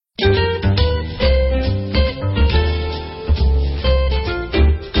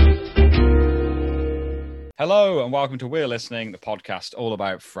Hello and welcome to We're Listening, the podcast all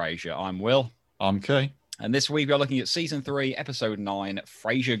about Frasier. I'm Will. I'm Kay. And this week we are looking at Season 3, Episode 9,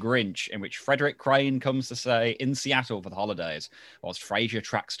 Frasier Grinch, in which Frederick Crane comes to stay in Seattle for the holidays, whilst Frasier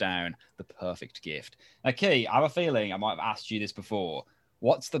tracks down the perfect gift. Now, Kay, I have a feeling I might have asked you this before.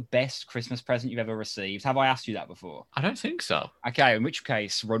 What's the best Christmas present you've ever received? Have I asked you that before? I don't think so. Okay, in which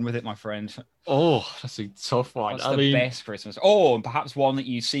case, run with it, my friend. Oh, that's a tough one. What's the best Christmas? Oh, and perhaps one that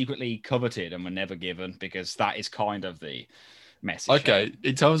you secretly coveted and were never given, because that is kind of the message. Okay,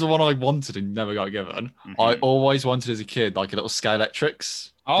 in terms of one I wanted and never got given, I always wanted as a kid like a little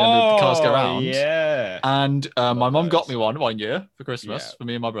Scalextrics. Oh, the cars go around. Yeah. And my mum got me one year for Christmas for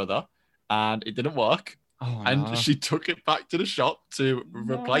me and my brother, and it didn't work. Oh, and no. she took it back to the shop to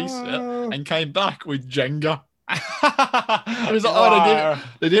replace it and came back with Jenga. It was like,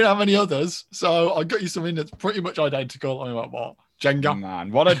 they didn't have any others, so I got you something that's pretty much identical. I'm like, what? Jenga.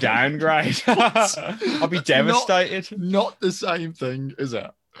 Man, what a downgrade. I'll be devastated. Not the same thing, is it?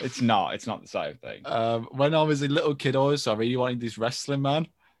 It's not the same thing. When I was a little kid, I really wanted this wrestling man.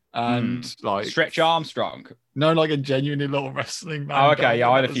 And like Stretch Armstrong. No, like a genuinely little wrestling man. Oh, okay, yeah,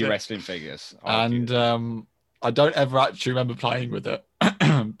 I had a few wrestling figures. And I don't ever actually remember playing with it.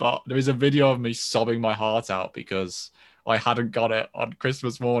 But there is a video of me sobbing my heart out because I hadn't got it on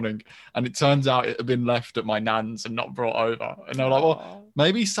Christmas morning. And it turns out it had been left at my nan's and not brought over. And they were like, well,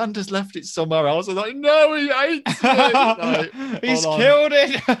 maybe Santa's left it somewhere else. I was like, no, he hates it. Like, he's killed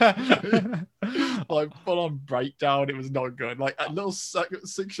it. Like full on breakdown. It was not good. Like a little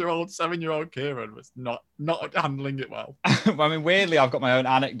 6-year-old, 7-year-old Kieran was not handling it well. I mean, weirdly, I've got my own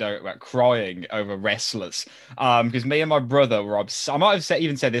anecdote about crying over wrestlers. Because me and my brother were I might have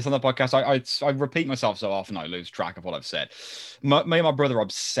even said this on the podcast. I repeat myself so often I lose track of what I've said. Me and my brother are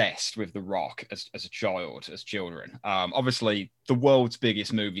obsessed with The Rock as children. Obviously, the world's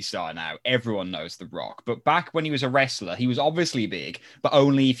biggest movie star now. Everyone knows The Rock. But back when he was a wrestler, he was obviously big, but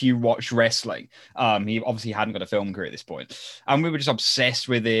only if you watch wrestling. He obviously hadn't got a film career at this point. And we were just obsessed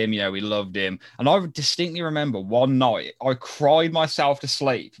with him. You know, we loved him. And I distinctly remember one night I cried myself to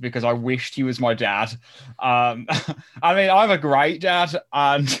sleep because I wished he was my dad. I mean, I have a great dad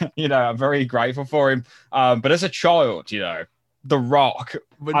and, you know, I'm very grateful for him. But as a child, you know, The Rock.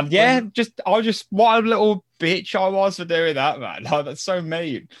 What a little bitch I was for doing that, man. Like, that's so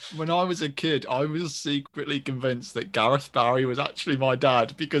mean. When I was a kid, I was secretly convinced that Gareth Barry was actually my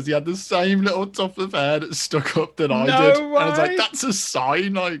dad because he had the same little tuft of hair that stuck up that I did. Way. And I was like, that's a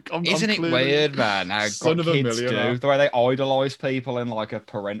sign. Like, Isn't it weird, man? How son of kids a millionaire. do the way they idolize people in like a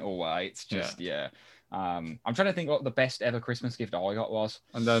parental way. It's just I'm trying to think what the best ever Christmas gift I got was.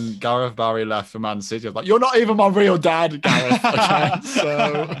 And then Gareth Barry left for Man City. I was like, you're not even my real dad, Gareth. Okay,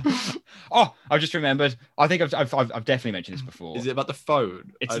 so... Oh, I've just remembered. I think I've definitely mentioned this before. Is it about the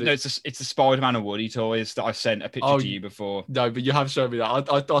phone? It's the Spider-Man and Woody toys that I sent a picture to you before. No, but you have shown me that.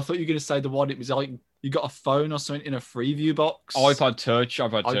 I thought you were going to say the one. It was like you got a phone or something in a Freeview box. iPod Touch,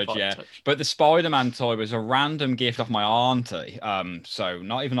 yeah. Touch. But the Spider-Man toy was a random gift off my auntie. So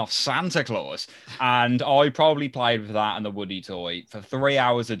not even off Santa Claus. And I probably played with that and the Woody toy for 3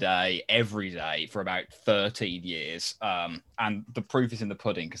 hours a day, every day for about 13 years. And the proof is in the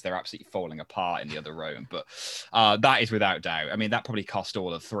pudding because they're absolutely falling apart in the other room. But that is without doubt. I mean, that probably cost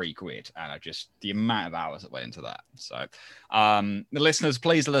all of £3. And the amount of hours that went into that. So the listeners,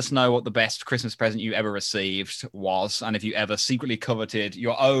 please let us know what the best Christmas present you ever received was, and if you ever secretly coveted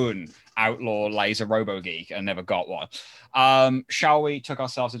your own outlaw laser robo geek and never got one. Shall we tuck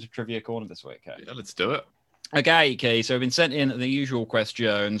ourselves into Trivia Corner this week? Okay? Yeah, let's do it. Okay, Key. So we've been sent in the usual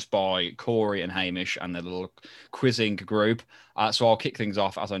questions by Corey and Hamish and their little quizzing group. So I'll kick things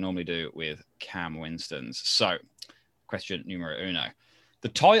off as I normally do with Cam Winston's. So, question numero uno. The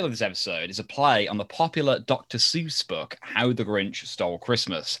title of this episode is a play on the popular Dr. Seuss book, How the Grinch Stole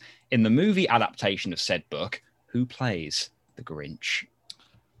Christmas. In the movie adaptation of said book, who plays the Grinch?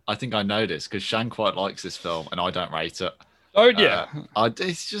 I think I know this because Shan quite likes this film and I don't rate it. Oh, yeah.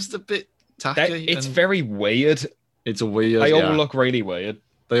 It's just a bit tacky. It's very weird. It's a weird. They all look really weird.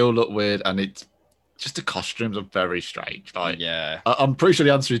 They all look weird, and it's just the costumes are very strange. Like, yeah. I'm pretty sure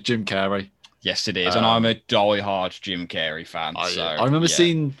the answer is Jim Carrey. Yes, it is, and I'm a die-hard Jim Carrey fan. I remember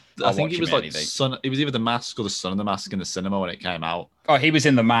seeing. I think it was like Son. It was either The Mask or The Son of the Mask in the cinema when it came out. Oh, he was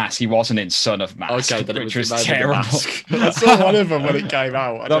in The Mask. He wasn't in Son of Mask. Okay, which was terrible. I saw one of them when it came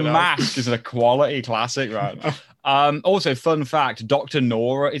out. The Mask is a quality classic, right? Also, fun fact: Dr.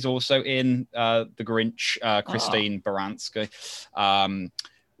 Nora is also in The Grinch. Christine Baranski.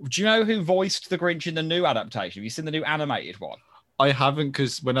 Do you know who voiced the Grinch in the new adaptation? Have you seen the new animated one? I haven't,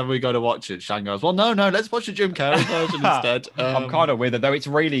 because whenever we go to watch it, Shane goes, "Well, no, let's watch the Jim Carrey version instead." I'm kind of with it though. It's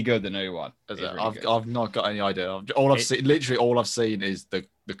really good. The new one. Is It's it? really good. I've not got any idea. Literally all I've seen is the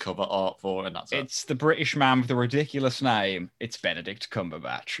cover art for it, and that's it. It's the British man with the ridiculous name. It's Benedict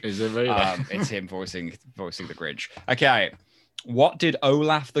Cumberbatch. Is it really? It's him voicing the Grinch. Okay, what did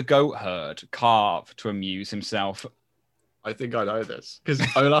Olaf the goat herd carve to amuse himself? I think I know this because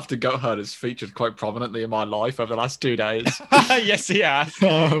Olaf the Goat Herd has featured quite prominently in my life over the last 2 days. Yes, he has.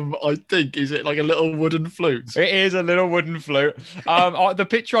 I think, is it like a little wooden flute? It is a little wooden flute. The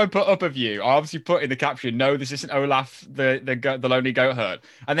picture I put up of you, I obviously put in the caption, "No, this isn't Olaf the lonely goat herd."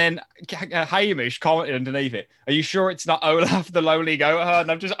 And then Hamish commented underneath it, "Are you sure it's not Olaf the lonely goat herd?"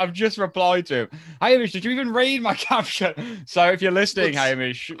 And I've just replied to him, "Hamish, did you even read my caption?" So if you're listening,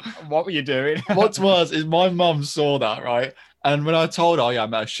 Hamish, what were you doing? What's worse is my mum saw that, right? And when I told her, I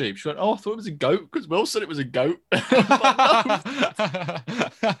met a sheep, she went, "Oh, I thought it was a goat because Will said it was a goat."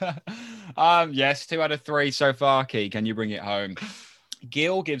 Yes, 2 out of 3 so far. Key, can you bring it home?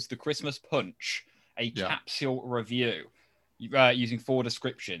 Gil gives the Christmas Punch a capsule review using 4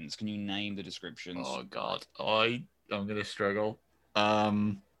 descriptions. Can you name the descriptions? Oh God, I'm gonna struggle. I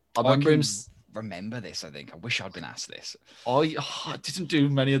remember this. I think I wish I'd been asked this. I didn't do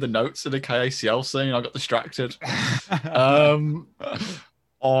many of the notes of the KACL scene. I got distracted.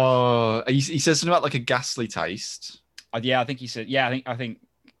 He says something about like a ghastly taste. Yeah, I think he said. Yeah, I think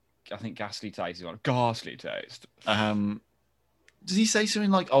ghastly taste is on ghastly taste. Does he say something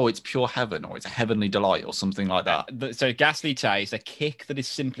like, "Oh, it's pure heaven," or "It's a heavenly delight," or something like that? So ghastly taste, a kick that is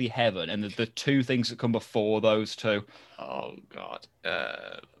simply heaven, and the 2 things that come before those 2. Oh God.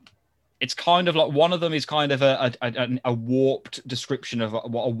 It's kind of like one of them is kind of a warped description of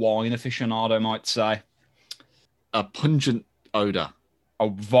what a wine aficionado might say. A pungent odor. A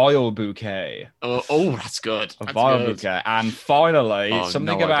vile bouquet. Oh, that's good. A vile bouquet. And finally,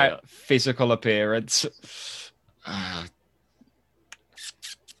 something about physical appearance.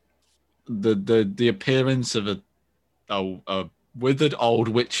 The appearance of a withered old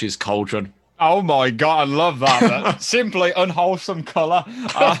witch's cauldron. Oh my God, I love that. Simply unwholesome colour.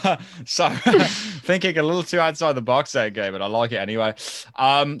 So thinking a little too outside the box there, Gabe, but I like it anyway. So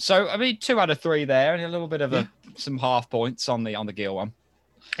I mean, 2 out of 3 there, and a little bit of some half points on the Gil one.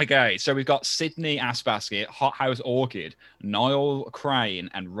 Okay, so we've got Sydney Assbasket, Hothouse Orchid, Niall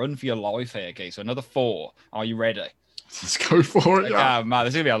Crane, and Run for Your Life here, okay? So another 4. Are you ready? Let's go for it. Yeah, man,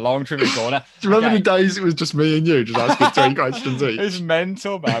 this is going to be a long trivia corner. Do you remember the days it was just me and you just asking 3 questions each? It's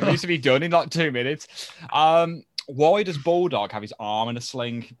mental, man. It used to be done in like 2 minutes. Why does Bulldog have his arm in a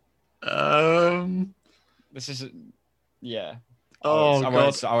sling? This is... Yeah. Oh, I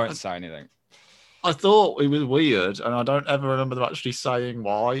won't say anything. I thought it was weird, and I don't ever remember them actually saying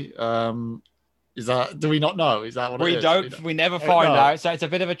why. Do we not know? Is that what it is? We never find out. So it's a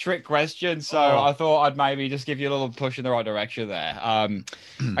bit of a trick question. So I thought I'd maybe just give you a little push in the right direction there.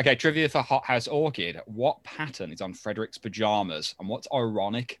 Okay, trivia for Hothouse Orchid. What pattern is on Frederick's pajamas? And what's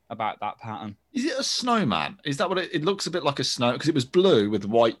ironic about that pattern? Is it a snowman? Is that what it looks a bit like a snow? Because it was blue with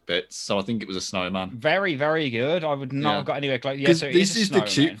white bits, so I think it was a snowman. Very, very good. I would not have got anywhere close. Yeah, so this is the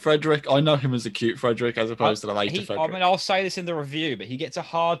cute Frederick. I know him as the cute Frederick as opposed to the later Frederick. I mean, I'll say this in the review, but he gets a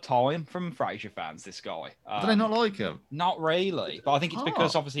hard time from Frasier fans, this guy. Do they not like him? Not really. But I think it's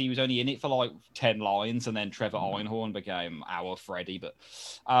because obviously he was only in it for like 10 lines, and then Trevor Einhorn became our Freddy. But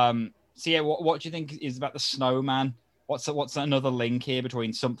so yeah, what do you think is about the snowman? What's another link here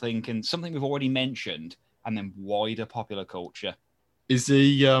between something we've already mentioned and then wider popular culture? Is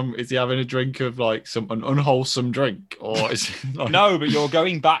he having a drink of like an unwholesome drink, or is he like... No, but you're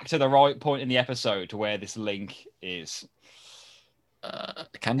going back to the right point in the episode to where this link is. A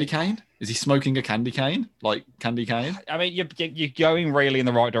candy cane? Is he smoking a candy cane? Like candy cane? I mean, you're going really in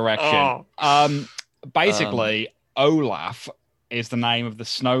the right direction. Basically, Olaf is the name of the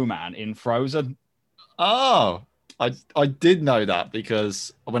snowman in Frozen. Oh. I did know that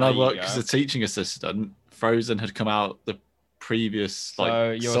because when I worked as a teaching assistant, Frozen had come out the previous like. So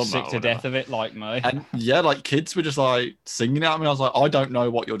you're sick to death of it, like me. And yeah, like kids were just like singing at me. I was like, I don't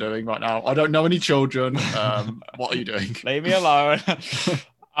know what you're doing right now. I don't know any children. What are you doing? Leave me alone.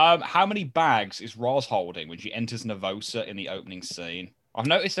 How many bags is Roz holding when she enters Nervosa in the opening scene? I've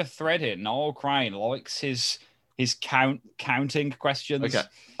noticed a thread here. Niall Crane likes his counting questions. Okay,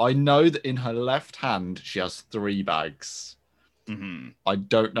 I know that in her left hand she has 3 bags. Mm-hmm. I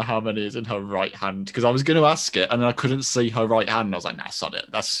don't know how many is in her right hand because I was going to ask it and I couldn't see her right hand. I was like, nah, sod it.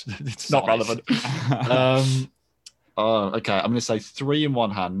 It's not relevant. Okay, I'm going to say 3 in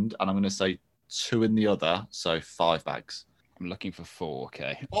one hand and I'm going to say 2 in the other. So 5 bags. I'm looking for 4.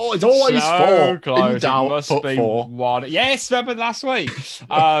 Okay. Oh, it's always So 4. close. In doubt, It must put be 4. 1. Yes, remember last week.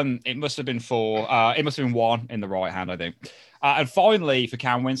 It must have been 4. It must have been 1 in the right hand, I think. And finally, for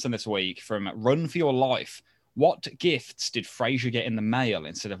Cam Winston this week from Run for Your Life, what gifts did Frasier get in the mail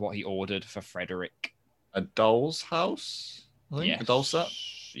instead of what he ordered for Frederick? A doll's house, I think. Yes. A doll set.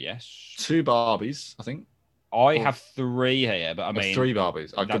 Yes. 2 Barbies, I think. I have 3 here, but I mean, 3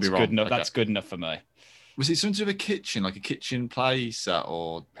 Barbies. I could be that's wrong. good enough. Okay. That's good enough for me. Was it something to do with a kitchen, like a kitchen play set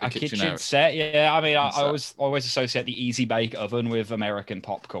or A kitchen area? set, yeah. I mean, I Set. always associate the Easy Bake Oven with American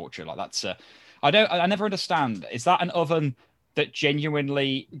pop culture. Like that's, I never understand. Is that an oven that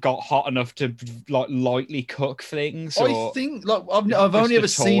genuinely got hot enough to like lightly cook things? I Or think like is it I've only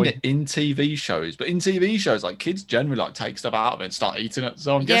just a ever seen toy? it in TV shows, but in TV shows, like kids generally like take stuff out of it and start eating it.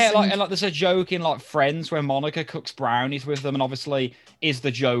 So I'm Yeah, guessing like there's a joke in like Friends where Monica cooks brownies with them, and obviously is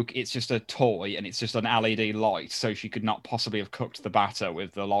the joke it's just a toy and it's just an LED light, so she could not possibly have cooked the batter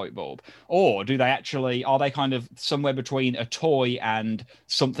with the light bulb. Or do they actually are they kind of somewhere between a toy and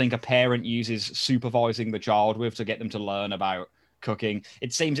something a parent uses supervising the child with to get them to learn about cooking?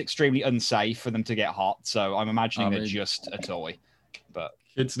 It seems extremely unsafe for them to get hot, so I'm imagining they're just a toy. But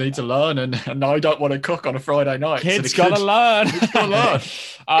kids need to learn, and I don't want to cook on a Friday night. kids gotta learn. Kids gotta learn.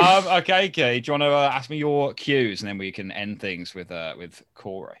 Okay, Key. Do you want to ask me your cues, and then we can end things with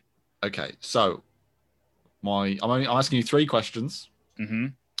Corey? Okay, so I'm asking you 3 questions. Mm-hmm.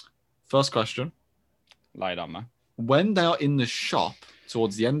 First question: Lay it on, man. when they are in the shop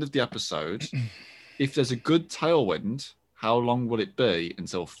towards the end of the episode, if there's a good tailwind, how long will it be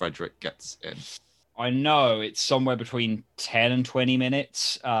until Frederick gets in? I know it's somewhere between 10 and 20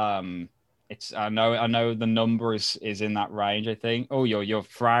 minutes. It's I know the number is in that range, I think. Oh, you're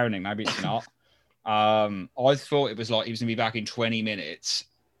frowning. Maybe it's not. I thought it was like he was gonna be back in 20 minutes.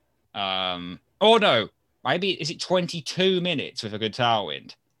 Oh no, maybe is it 22 minutes with a good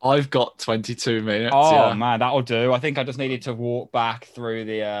tailwind? I've got 22 minutes. Oh yeah. man, that'll do. I think I just needed to walk back through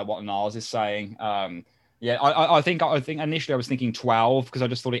the what Nars is saying. Yeah, I think initially I was thinking 12 because I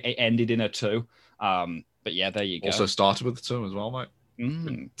just thought it ended in a 2. But yeah, there you go. Also started with the 2 as well, mate.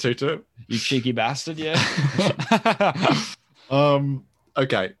 2-2. You cheeky bastard, yeah.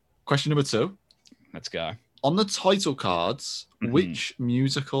 Okay. Question number 2. Let's go. On the title cards, which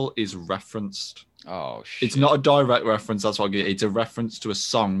musical is referenced? Oh shit. It's not a direct reference, that's what I'll get. It's a reference to a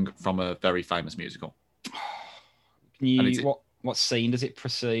song from a very famous musical. Can you what scene does it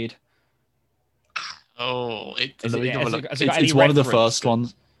precede? Oh, Has it got any it's one of the reference first to-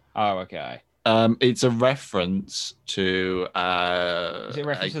 ones. Oh, okay. It's a reference to Is it a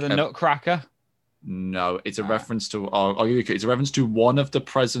reference to the Nutcracker? No, it's a reference to it's a reference to one of the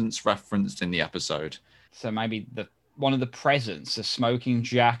presents referenced in the episode. So maybe one of the presents, the smoking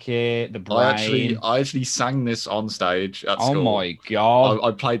jacket, the brain. I actually sang this on stage at school. Oh my god!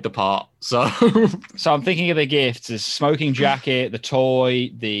 I played the part. So So I'm thinking of the gifts: the smoking jacket, the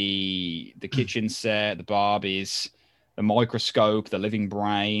toy, the kitchen set, the Barbies, the microscope, the living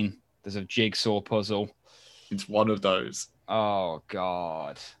brain. There's a jigsaw puzzle. It's one of those. Oh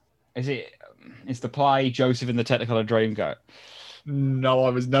god! Is the play Joseph and the Technicolor Dreamcoat? No,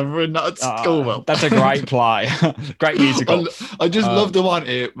 I was never in that at school. Well, that's a great play. Great musical. I just love the one.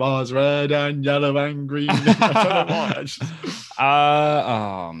 It was red and yellow and green. I don't know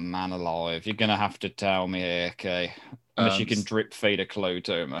why. Oh man alive! You're gonna have to tell me here, okay? Unless you can drip feed a clue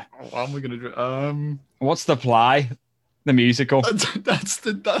to me. How am we gonna do? What's the play? The musical. That's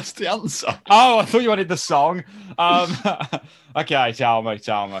the answer. Oh, I thought you wanted the song. Okay, tell me.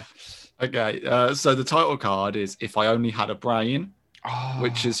 Okay, so the title card is "If I Only Had a Brain,"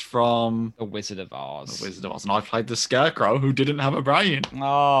 which is from The Wizard of Oz. The Wizard of Oz, and I played the Scarecrow who didn't have a brain.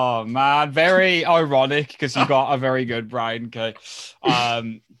 Oh man, very ironic because you got a very good brain. Okay,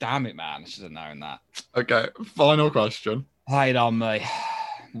 damn it, man, I should have known that. Okay, final question. Play it on me.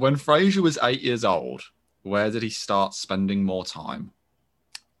 When Frasier was 8 years old, where did he start spending more time?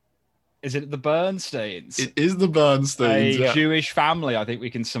 Is it the Bernsteins? It is the Bernsteins. A Jewish family, I think we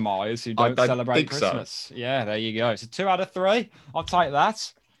can surmise, who don't celebrate Christmas. So. Yeah, there you go. So 2 out of 3. I'll take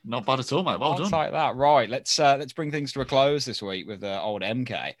that. Not bad at all, mate. Well done. I'll take that. Right, let's bring things to a close this week with old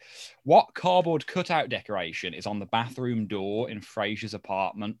MK. What cardboard cutout decoration is on the bathroom door in Frasier's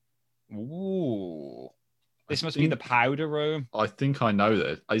apartment? Ooh. This must be the powder room. I think I know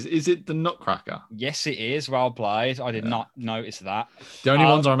this. Is it the Nutcracker? Yes, it is. Well played. I did not notice that. The only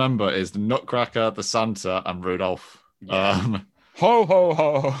ones I remember is the Nutcracker, the Santa, and Rudolph. Yeah. Ho, ho,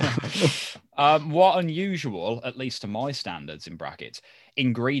 ho. What unusual, at least to my standards in brackets,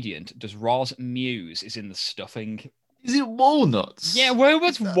 ingredient does Roz muse is in the stuffing? Is it walnuts? Yeah, where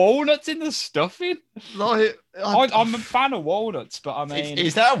was walnuts in the stuffing? Like, I'm a fan of walnuts, but I mean,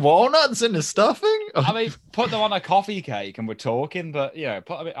 is that walnuts in the stuffing? I mean, put them on a coffee cake and we're talking. But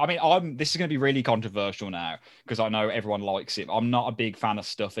this is going to be really controversial now because I know everyone likes it. I'm not a big fan of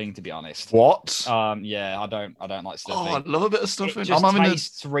stuffing, to be honest. What? Yeah, I don't like stuffing. Oh, I love a bit of stuffing. It just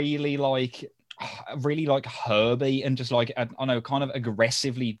tastes really like herby and just like I don't know, kind of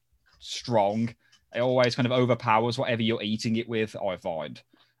aggressively strong. It always kind of overpowers whatever you're eating it with, I find.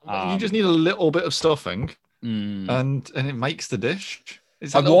 You just need a little bit of stuffing, and it makes the dish.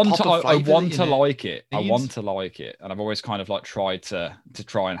 I want to like it. I want to like it, and I've always kind of like tried to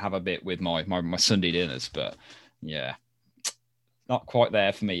try and have a bit with my Sunday dinners, but yeah, not quite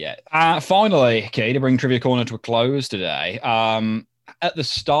there for me yet. Finally, Key, to bring Trivia Corner to a close today. At the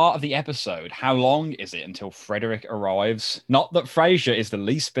start of the episode, how long is it until Frederick arrives? Not that Frasier is the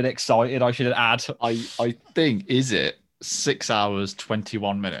least bit excited, I should add. I think, is it 6 hours,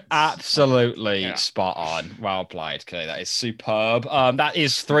 21 minutes? Absolutely spot on. Well played, Key. That is superb. That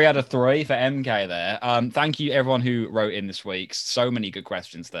is 3 out of 3 for MK there. Thank you, everyone who wrote in this week. So many good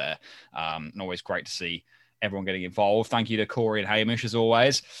questions there. And always great to see everyone getting involved. Thank you to Corey and Hamish, as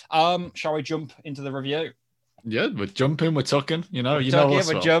always. Shall we jump into the review? Yeah, we're jumping, we're tucking, we're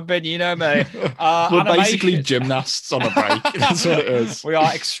jumping, you know me. We're basically gymnasts on a break. That's what it is. We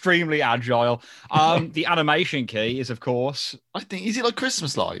are extremely agile. The animation key is, of course, I think, is it like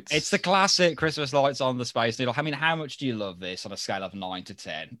Christmas lights? It's the classic Christmas lights on the Space Needle. I mean, how much do you love this on a scale of 9 to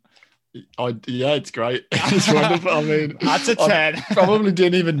 10? Yeah, it's great. It's wonderful. I mean, that's a 10. I probably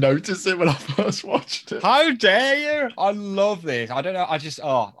didn't even notice it when I first watched it. How dare you? I love this. I don't know.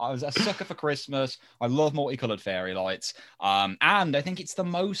 I was a sucker for Christmas. I love multicolored fairy lights. And I think it's the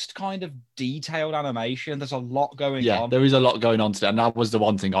most kind of detailed animation. There's a lot going on. Yeah, there is a lot going on today. And that was the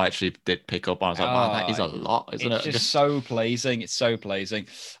one thing I actually did pick up on. I was like, wow, that is a lot, isn't it? It's just so pleasing. It's so pleasing.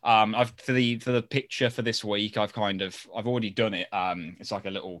 I've for the picture for this week, I've already done it. It's like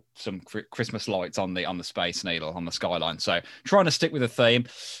some Christmas lights on the Space Needle on the skyline. So trying to stick with the theme.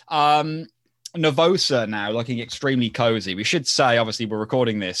 Nervosa now looking extremely cozy. We should say, obviously, we're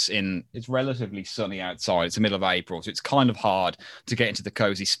recording this it's relatively sunny outside. It's the middle of April, so it's kind of hard to get into the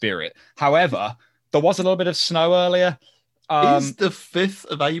cozy spirit. However, there was a little bit of snow earlier. Is the 5th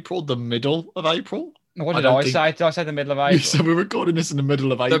of April the middle of April? What did I say? Did I say the middle of April? So we're recording this in the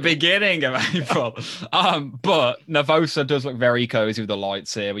middle of April. The beginning of April. But Nervosa does look very cozy with the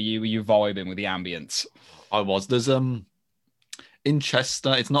lights here. Were you vibing with the ambience? I was. There's in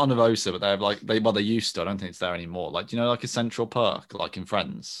Chester, it's not a Nervosa, but they have they used to. I don't think it's there anymore. Like, do you know, like a Central Perk, like in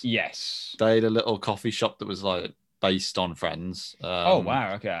Friends? Yes. They had a little coffee shop that was like based on Friends. Oh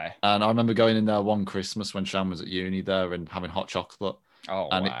wow, okay. And I remember going in there one Christmas when Shan was at uni there and having hot chocolate. Oh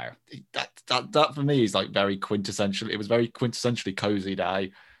and wow. That for me is like very quintessential. It was very quintessentially cozy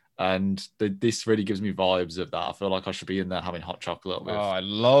day. And this really gives me vibes of that. I feel like I should be in there having hot chocolate with. Oh, I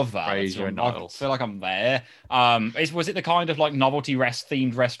love that. Frasier and Niles. I feel like I'm there. Was it the kind of like novelty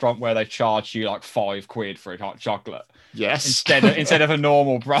themed restaurant where they charge you like £5 for a hot chocolate? Yes. Instead of a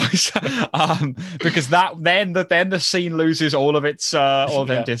normal price. Because then the scene loses all of its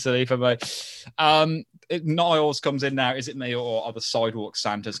authenticity for me. Niles comes in now. Is it me or are the sidewalk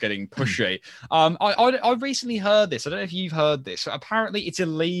Santas getting pushy? I recently heard this. I don't know if you've heard this. Apparently, it's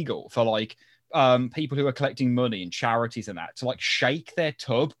illegal for like people who are collecting money and charities and that to like shake their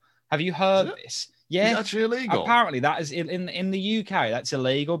tub. Have you heard this? Yeah, it's actually illegal. Apparently, that is in the UK. That's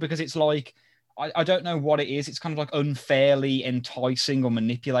illegal because it's like. I don't know what it is. It's kind of like unfairly enticing or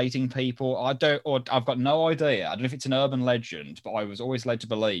manipulating people. I've got no idea. I don't know if it's an urban legend, but I was always led to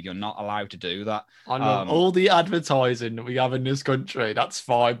believe you're not allowed to do that. I love all the advertising that we have in this country. That's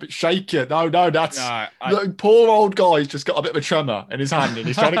fine, but shake it. No, look, poor old guy's just got a bit of a tremor in his hand and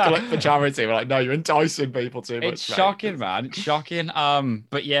he's trying to collect for charity. We're like, no, you're enticing people too much. It's shocking, man. It's shocking.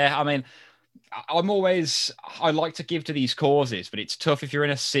 But yeah, I mean, I like to give to these causes, but it's tough if you're in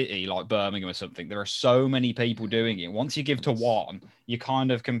a city like Birmingham or something. There are so many people doing it. Once you give to one, you're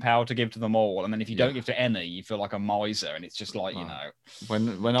kind of compelled to give to them all. And then if you don't give to any, you feel like a miser. And it's just like,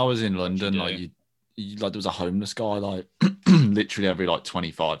 When I was in London, like there was a homeless guy like literally every like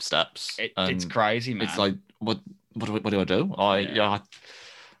 25 steps. It's crazy, man. It's like, what do I do?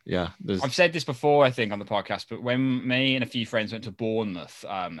 I've said this before, I think, on the podcast, but when me and a few friends went to Bournemouth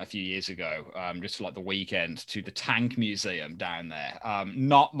a few years ago, just for like the weekend, to the Tank Museum down there.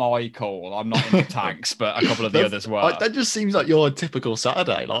 Not my call. I'm not into tanks, but a couple of the others were. That just seems like your typical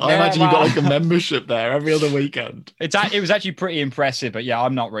Saturday. Like I imagine you got like a membership there every other weekend. It was actually pretty impressive, but yeah,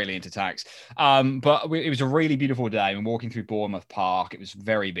 I'm not really into tanks. But it was a really beautiful day. And walking through Bournemouth Park, it was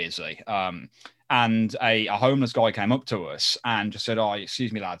very busy. and a homeless guy came up to us and just said, "Oh,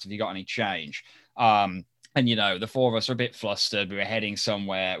 excuse me, lads, have you got any change?" And the four of us are a bit flustered. We were heading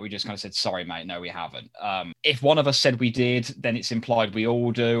somewhere. We just kind of said, "Sorry, mate, no, we haven't." If one of us said we did, then it's implied we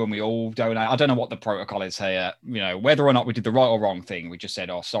all do, and we all donate. I don't know what the protocol is here. Whether or not we did the right or wrong thing, we just said,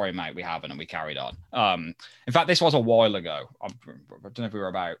 "Oh, sorry, mate, we haven't," and we carried on. In fact, this was a while ago. I don't know if we were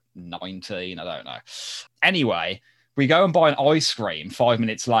about 19. I don't know. Anyway, we go and buy an ice cream 5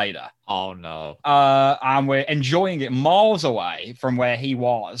 minutes later. Oh, no. And we're enjoying it miles away from where he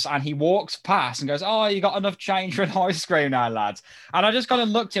was. And he walks past and goes, "Oh, you got enough change for an ice cream now, lads?" And I just kind of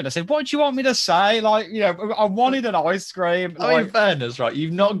looked at him and I said, "What do you want me to say?" Like, I wanted an ice cream. I mean, in fairness, right?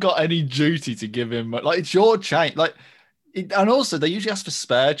 You've not got any duty to give him. Like, it's your change. Like, and also they usually ask for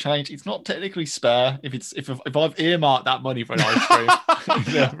spare change. It's not technically spare if I've earmarked that money for an ice cream.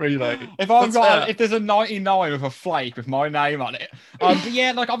 Yeah, really. If there's a 99 with a flake with my name on it. But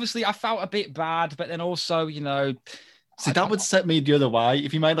yeah, like obviously I felt a bit bad, but then also, See, that would set me the other way.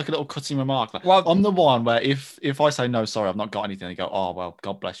 If you made like a little cutting remark, like, well, I'm the one where if I say no, sorry, I've not got anything, they go, "Oh well,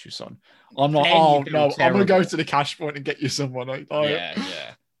 God bless you, son." I'm not. Oh no, terrible. I'm gonna go to the cash point and get you someone.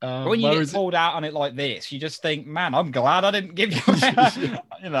 Yeah. When you get pulled out on it like this, you just think, "Man, I'm glad I didn't give you."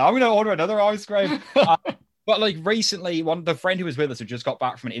 I'm going to order another ice cream. But like recently, the friend who was with us had just got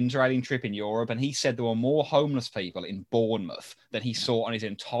back from an interrailing trip in Europe, and he said there were more homeless people in Bournemouth than he saw on his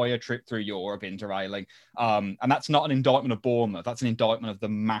entire trip through Europe interrailing. And that's not an indictment of Bournemouth; that's an indictment of the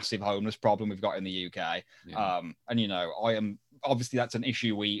massive homeless problem we've got in the UK. Yeah. And I am. Obviously, that's an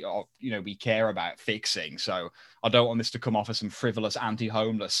issue we care about fixing. So I don't want this to come off as some frivolous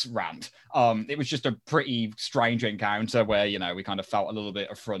anti-homeless rant. It was just a pretty strange encounter where we kind of felt a little bit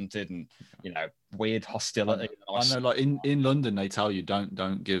affronted and weird hostility. I know, like in London, they tell you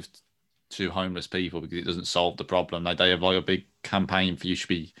don't give to homeless people because it doesn't solve the problem. They have like a big campaign for you should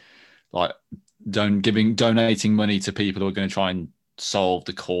be like donating money to people who are going to try and solve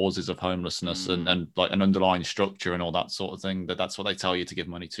the causes of homelessness and like an underlying structure and all that sort of thing. That's what they tell you to give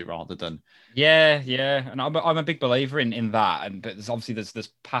money to rather than and I'm a big believer in that. But there's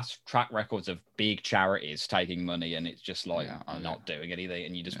past track records of big charities taking money and it's just like not doing anything,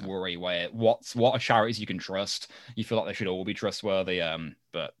 and you just worry what are charities you can trust. You feel like they should all be trustworthy,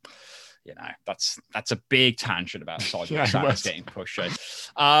 but that's a big tangent about Cyber getting pushy.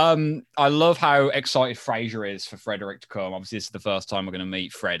 I love how excited Fraser is for Frederick to come. Obviously, this is the first time we're going to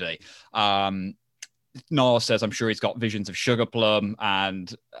meet Freddie. Niall says, "I'm sure he's got visions of Sugar Plum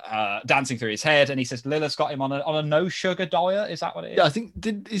and dancing through his head." And he says Lilith's got him on a no sugar diet. Is that what it is? Yeah, I think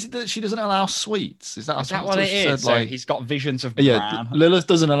is it that she doesn't allow sweets? Is that what it is? Said, so he's got visions of bran. Lilith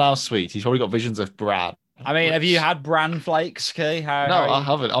doesn't allow sweets. He's probably got visions of bran. I mean, have you had bran flakes, Key? I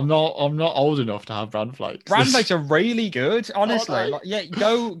haven't. I'm not old enough to have bran flakes. Bran flakes are really good, honestly.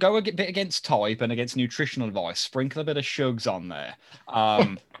 Go a bit against type and against nutritional advice. Sprinkle a bit of shugs on there.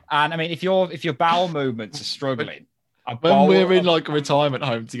 And I mean, if your bowel movements are struggling, when we're in like a retirement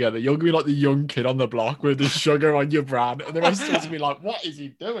home together, you're gonna be like the young kid on the block with the sugar on your bran, and the rest of us will be like, "What is he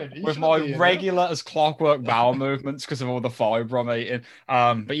doing?" With my regular as clockwork bowel movements because of all the fibre I'm eating.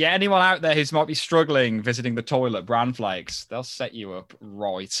 But yeah, anyone out there who might be struggling visiting the toilet, bran flakes, they'll set you up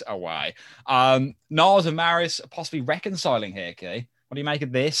right away. Niles and Maris are possibly reconciling here, Key. What do you make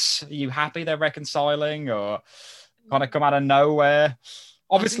of this? Are you happy they're reconciling, or kind of come out of nowhere?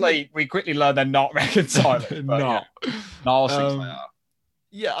 Obviously, we quickly learned they're not reconciling. No. Niles thinks they are.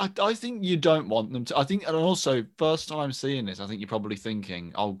 Yeah, I think you don't want them to. I think, and also, first time seeing this, I think you're probably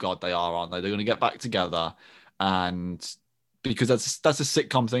thinking, "Oh God, they are, aren't they? They're going to get back together," and because that's a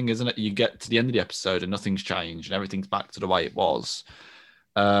sitcom thing, isn't it? You get to the end of the episode and nothing's changed and everything's back to the way it was,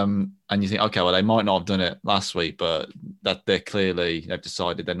 and you think, okay, well, they might not have done it last week, but that they've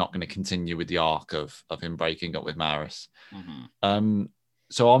decided they're not going to continue with the arc of him breaking up with Maris. Mm-hmm.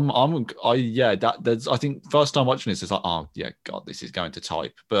 So I think first time watching this, it's like, oh yeah, God, this is going to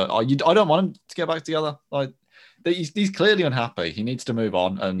type. But I don't want him to get back together. Like he's clearly unhappy. He needs to move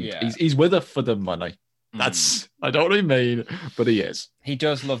on, and he's with her for the money. That's I don't really mean, but he is. He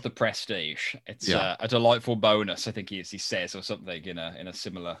does love the prestige. It's a delightful bonus, I think he says, or something in a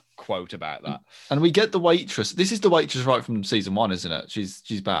similar quote about that. And we get the waitress. This is the waitress right from season 1, isn't it?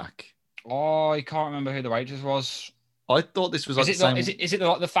 She's back. Oh, I can't remember who the waitress was. I thought this was like is it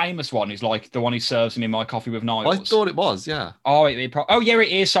like the famous one who's like the one who serves me my coffee with Niles? I thought it was, yeah. Oh, it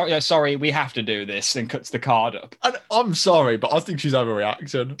is. Sorry, we have to do this, and cuts the card up. And I'm sorry, but I think she's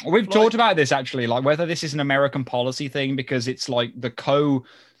overreacting. We've talked about this actually, like whether this is an American policy thing, because it's like the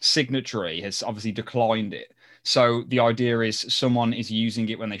co-signatory has obviously declined it. So the idea is someone is using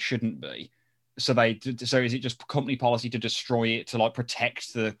it when they shouldn't be. So is it just company policy to destroy it to like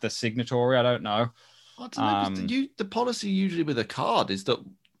protect the signatory? I don't know. I don't know. 'Cause the policy usually with a card is that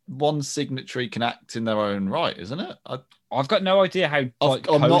one signatory can act in their own right, isn't it? I've got no idea how. Like,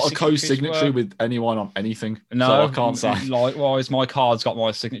 I'm not a co-signatories co-signatory work. with anyone on anything, No, so I can't say. likewise, my card's got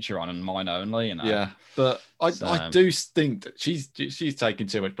my signature on and mine only. You know. Yeah, but I do think that she's taking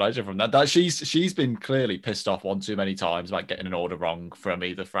too much pleasure from that. That she's been clearly pissed off one too many times about getting an order wrong from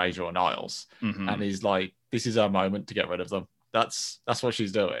either Fraser or Niles, and he's like, this is her moment to get rid of them. That's what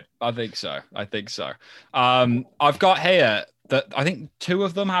she's doing. I think so. I've got here that I think two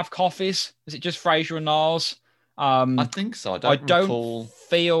of them have coffees. Is it just Fraser and Niles? I think so. I don't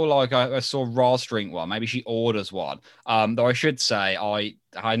feel like I saw Roz drink one. Maybe she orders one. Though I should say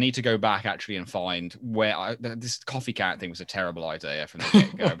I need to go back actually and find where this coffee count thing was a terrible idea from the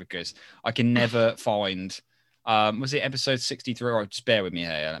get-go because I can never find. Was it episode 63? Or just bear with me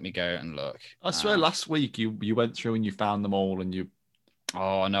here. Let me go and look. I swear last week you went through and you found them all and you.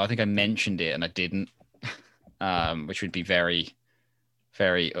 Oh no, I think I mentioned it and I didn't. Which would be very,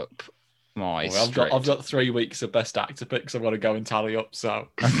 very up my I've got 3 weeks of best actor picks. I've got to go and tally up. So,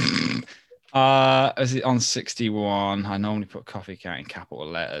 is it on 61? I normally put coffee count in capital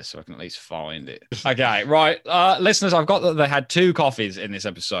letters so I can at least find it. Okay, right, listeners, I've got that they had 2 coffees in this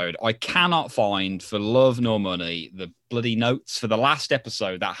episode. I cannot find for love nor money the bloody notes for the last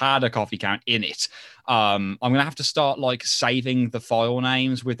episode that had a coffee count in it. I'm gonna have to start like saving the file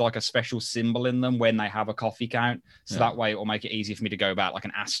names with like a special symbol in them when they have a coffee count, so that way it will make it easy for me to go back, like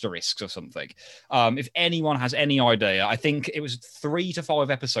an asterisk or something. If anyone has any idea, I think it was 3 to 5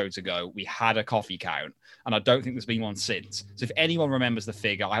 episodes ago we had a coffee count, and I don't think there's been one since. So if anyone remembers the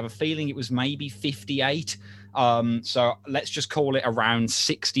figure, I have a feeling it was maybe 58. So let's just call it around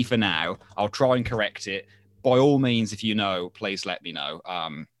 60 for now. I'll try and correct it. By all means, if you know, please let me know.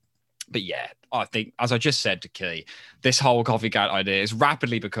 But yeah, I think, as I just said to Key, this whole coffee count idea is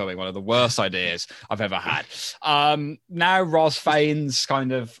rapidly becoming one of the worst ideas I've ever had. Now Roz feigns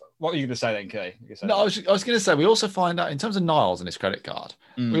kind of... What were you going to say then, Key? No, I was going to say, we also find out, in terms of Niles and his credit card,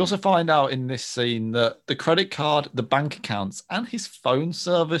 we also find out in this scene that the credit card, the bank accounts, and his phone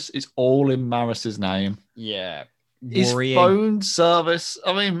service is all in Maris's name. Yeah. His phone service.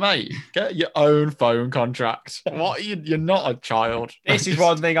 I mean, mate, get your own phone contract. What? You're not a child. This is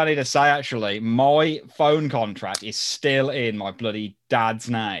one thing I need to say, actually. My phone contract is still in my bloody dad's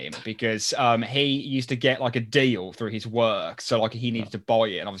name because he used to get like a deal through his work. So like he needed to buy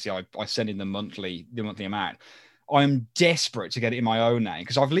it. And obviously I send in the monthly amount. I am desperate to get it in my own name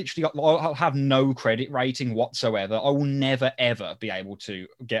because I've literally I have no credit rating whatsoever. I will never, ever be able to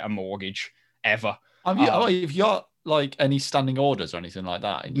get a mortgage ever. If you're like any standing orders or anything like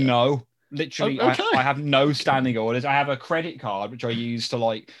that? No, literally, okay. I have no standing orders. I have a credit card which I use to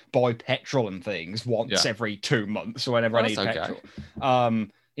like buy petrol and things once every 2 months or whenever I need petrol.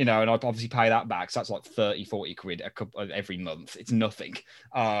 And I obviously pay that back. So that's like 30, 40 quid every month. It's nothing.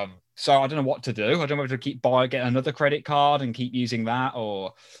 So I don't know what to do. I don't know whether to keep get another credit card and keep using that,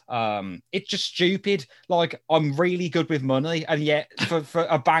 or it's just stupid. Like, I'm really good with money, and yet for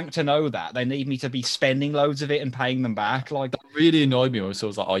a bank to know that, they need me to be spending loads of it and paying them back. Like, that really annoyed me. So I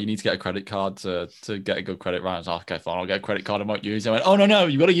was like, oh, you need to get a credit card to get a good credit rate. I was like, okay, fine, I'll get a credit card. I won't use it. I went, oh no,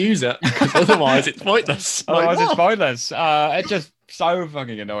 you got to use it because otherwise it's pointless. It's pointless. It's just so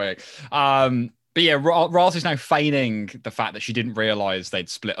fucking annoying. But yeah, Roz is now feigning the fact that she didn't realize they'd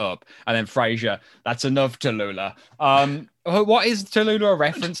split up. And then Fraser, that's enough, Tallulah. What is Tallulah a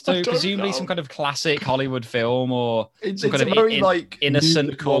reference to? Presumably some kind of classic Hollywood film or some kind of very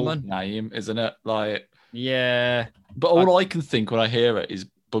innocent woman name, isn't it? Like, yeah. But all I can think when I hear it is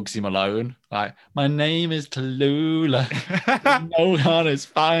Bugsy Malone. Like, my name is Tallulah. No one is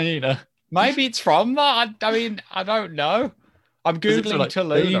finer. Maybe it's from that. I mean, I don't know. I'm Googling like,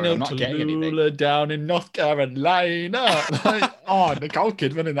 Tallulah. I'm not getting anything. Down in North Carolina. Nicole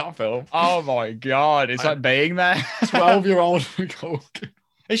Kidman in that film. Oh my God. It's like being there. 12-year-old Nicole Kidman.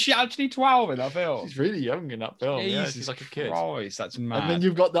 Is she actually 12 in that film? She's really young in that film. Jesus, yeah, she's like a kid. Christ, that's mad. And then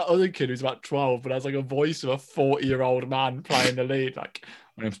you've got that other kid who's about 12, but has like a voice of a 40-year-old man playing the lead. Like,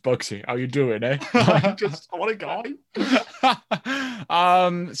 my name's Bugsy. How you doing, eh? I want a guy.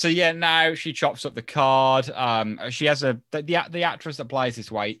 So yeah, now she chops up the card. She has the actress that plays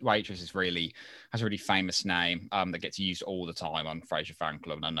this waitress has a really famous name that gets used all the time on Frasier Fan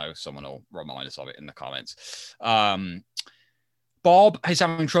Club, and I know someone will remind us of it in the comments. Bob is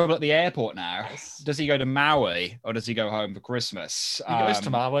having trouble at the airport now. Yes. Does he go to Maui or does he go home for Christmas? He goes to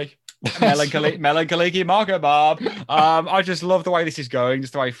Maui. Melancholy Marco Bob. I just love the way this is going.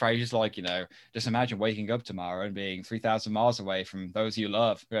 Just the way Frasier's like, just imagine waking up tomorrow and being 3,000 miles away from those you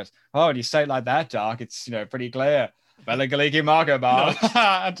love. He goes, oh, and you say it like that, Doc. It's pretty clear. Melancholy Marco Bob.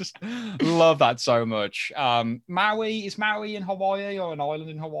 I just love that so much. Maui is Maui in Hawaii or an island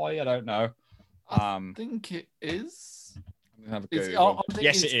in Hawaii? I don't know. I think it is. Have a Google.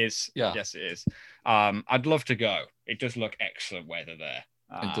 Yes, it is. Yeah. Yes, it is. I'd love to go. It does look excellent weather there.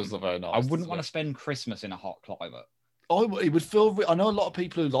 It does look very nice. I wouldn't want to spend Christmas in a hot climate. It would feel. I know a lot of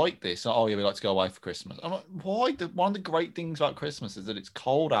people who like this. Oh, yeah, we like to go away for Christmas. I'm like, why? One of the great things about Christmas is that it's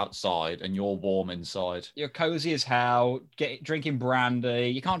cold outside and you're warm inside. You're cozy as hell. Drinking brandy.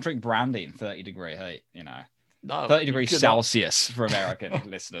 You can't drink brandy in 30-degree heat. No, 30 degrees Celsius for American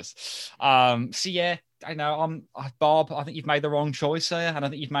listeners. So yeah, I know. Bob. I think you've made the wrong choice here, and I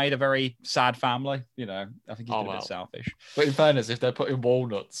think you've made a very sad family. I think he's been a bit selfish. But in fairness, if they're putting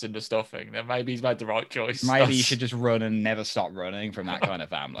walnuts in the stuffing, then maybe he's made the right choice. Maybe you should just run and never stop running from that kind of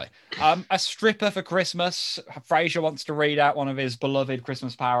family. A stripper for Christmas. Frasier wants to read out one of his beloved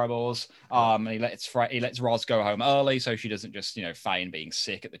Christmas parables. And he lets Roz go home early so she doesn't just feign being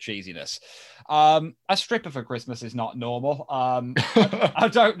sick at the cheesiness. A stripper for Christmas is not normal. I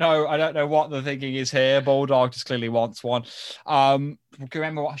don't know what the thinking is here. Bulldog just clearly wants one.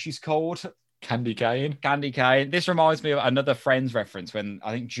 Remember what she's called? Candy Cane. This reminds me of another Friends reference when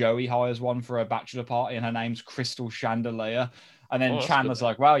I think Joey hires one for a bachelor party and her name's Crystal Chandelier. And then Chandler's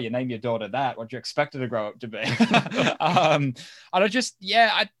like, well, you name your daughter that. What do you expect her to grow up to be? And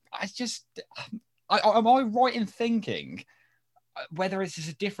am I right in thinking whether it's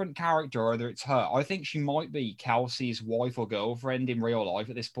a different character or whether it's her? I think she might be Kelsey's wife or girlfriend in real life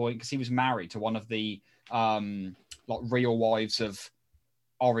at this point because he was married to one of the real wives of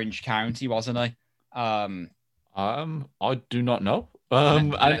Orange County, wasn't he? I do not know.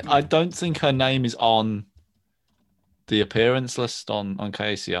 I don't think her name is on the appearance list on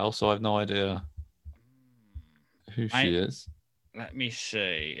KCL, so I have no idea who she is. Let me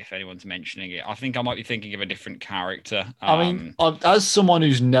see if anyone's mentioning it. I think I might be thinking of a different character. As someone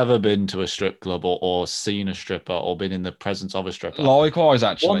who's never been to a strip club or seen a stripper or been in the presence of a stripper. Likewise,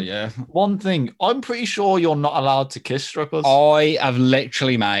 actually, One thing, I'm pretty sure you're not allowed to kiss strippers. I have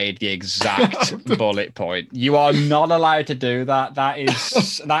literally made the exact bullet point. You are not allowed to do that. That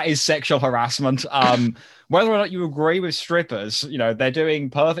is sexual harassment. Whether or not you agree with strippers, they're doing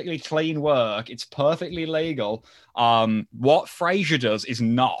perfectly clean work. It's perfectly legal. What Frasier does is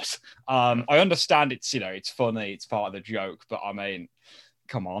not. I understand it's funny, it's part of the joke, but I mean,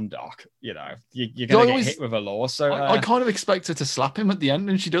 come on, Doc. You're going to get hit with a law. So I kind of expect her to slap him at the end,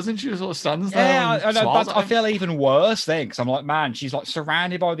 and she doesn't. She just sort of stands there. Yeah, I feel even worse then, because I'm like, man, she's like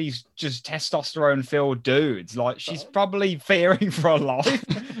surrounded by these just testosterone-filled dudes. Like, she's probably fearing for her life.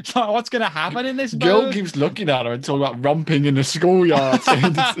 It's like, what's going to happen in this? Girl keeps looking at her and talking about romping in the schoolyard.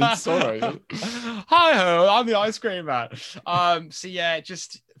 Sorry. Hi ho, I'm the ice cream man. So yeah,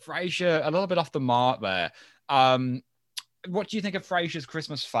 just Frasier a little bit off the mark there. What do you think of Frasier's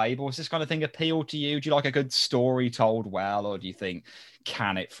Christmas fable? Does this kind of thing appeal to you? Do you like a good story told well, or do you think,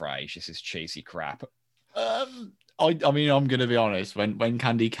 can it, Frasier? This is cheesy crap. I mean, I'm going to be honest. When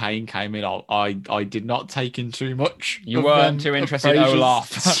Candy Cane came in, I did not take in too much. You weren't too interested in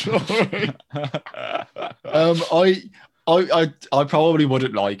Olaf. I probably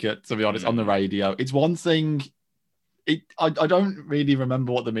wouldn't like it, to be honest, on the radio. It's one thing. I don't really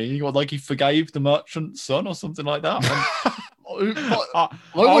remember what the meaning was. Like, he forgave the merchant's son or something like that.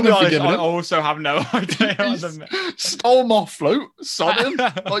 I also have no idea. Stole my flute, son.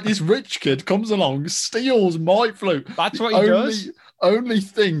 Like, this rich kid comes along, steals my flute. That's what he does. Only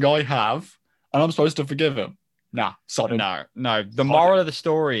thing I have, and I'm supposed to forgive him. Nah, sod him. No. The moral of the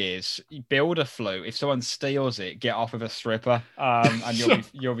story is you build a flute. If someone steals it, get off with a stripper, and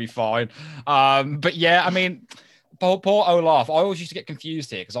you'll be fine. But yeah, I mean, poor Olaf. I always used to get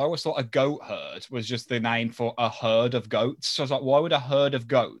confused here because I always thought a goat herd was just the name for a herd of goats. So I was like, why would a herd of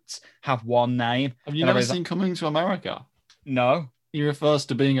goats have one name? Have you never seen Coming to America? No. He refers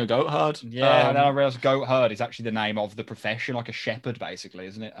to being a goat herd. Yeah, and then I realized goat herd is actually the name of the profession, like a shepherd, basically,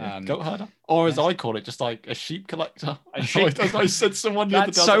 isn't it? Goat herder, or as I call it, just like a sheep collector. I said someone the other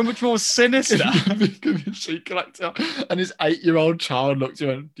day. That's so much more sinister. A sheep collector, and his 8-year-old child looked at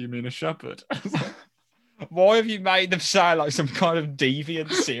him and, do you mean a shepherd? Why have you made them sound like some kind of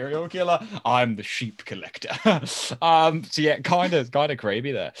deviant serial killer? I'm the sheep collector. So yeah, kind of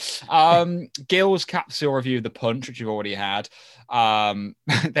creepy there. Gil's capsule review of The Punch, which you've already had. Then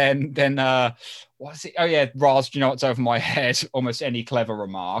what's it? Oh yeah, Roz, do you know what's over my head? Almost any clever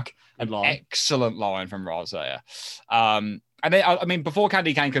remark. Good An line. excellent line from Roz there. And then, I mean, before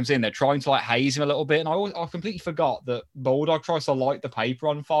Candy Cane comes in, they're trying to like haze him a little bit, and I completely forgot that Bulldog tries to light the paper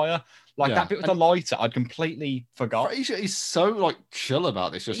on fire. Like that bit with the lighter, I'd completely forgot. Frasier is so like chill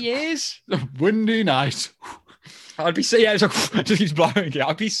about this. Just He is. windy night. I'd be yeah, it's like, just keeps blowing it.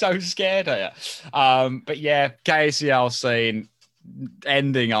 I'd be so scared here. But yeah, KCL scene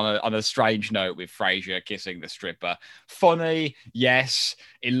ending on a strange note with Frasier kissing the stripper. Funny, yes.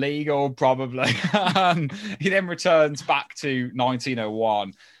 Illegal, probably. He then returns back to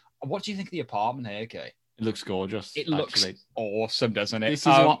 1901. What do you think of the apartment here, Kay? It looks gorgeous. It looks awesome, doesn't it? This is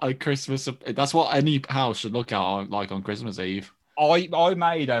what a Christmas. That's what any house should look at like on Christmas Eve. I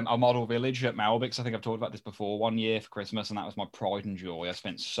made a model village at Melbix. I think I've talked about this before. One year for Christmas, and that was my pride and joy. I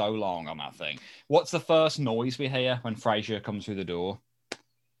spent so long on that thing. What's the first noise we hear when Frasier comes through the door?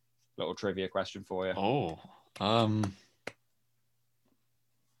 Little trivia question for you. Oh,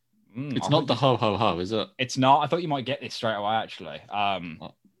 it's not the ho ho ho, is it? It's not. I thought you might get this straight away. Actually,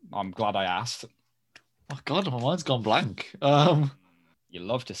 I'm glad I asked. Oh God, my mind's gone blank. You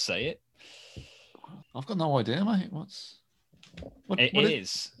love to see it. I've got no idea, mate. What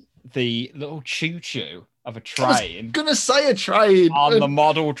is the little choo-choo of a train. I was gonna say a train on the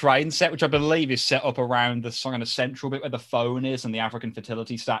model train set, which I believe is set up around the kind of central bit where the phone is and the African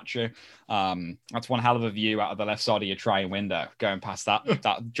fertility statue. That's one hell of a view out of the left side of your train window, going past that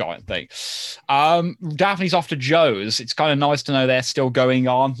giant thing. Daphne's off to Joe's. It's kind of nice to know they're still going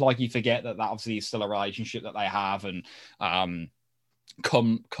on. Like, you forget that obviously is still a relationship that they have, and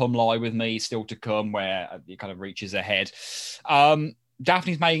come lie with me still to come, where it kind of reaches ahead.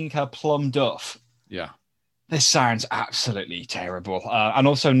 Daphne's making her plum duff. Yeah. This sounds absolutely terrible, and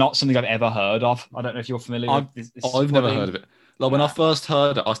also not something I've ever heard of. I don't know if you're familiar with this. I've never heard of it. Like, when I first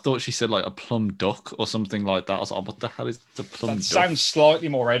heard it, I thought she said like a plum duck or something like that. I was like, what the hell is the plum duck? Sounds slightly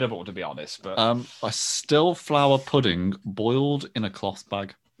more edible, to be honest. But a still flour pudding boiled in a cloth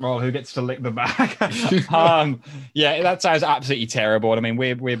bag. Well, who gets to lick the bag? Yeah, that sounds absolutely terrible. I mean,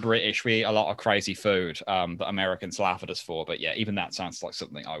 we're British. We eat a lot of crazy food that Americans laugh at us for. But yeah, even that sounds like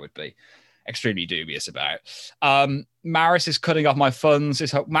something I would be extremely dubious about. Maris is cutting off my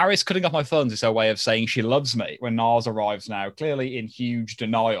funds. Maris cutting off my funds is her way of saying she loves me when Niles arrives now, clearly in huge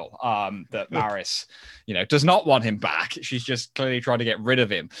denial that Maris, does not want him back. She's just clearly trying to get rid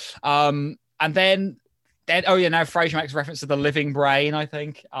of him. And then now Frasier makes reference to the living brain, I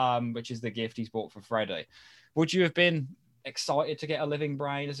think, which is the gift he's bought for Freddie. Would you have been excited to get a living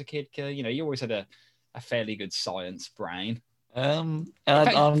brain as a kid? You always had a fairly good science brain. You're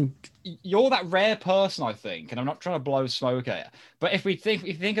that rare person, I think, and I'm not trying to blow smoke at you, but if you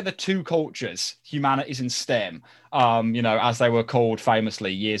think of the two cultures, humanities and STEM, as they were called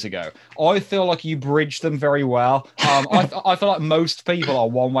famously years ago, I feel like you bridge them very well. I feel like most people are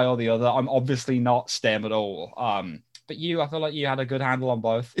one way or the other. I'm obviously not STEM at all. But I feel like you had a good handle on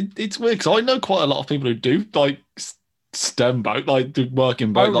both. It's weird because I know quite a lot of people who do like STEM boat, like do work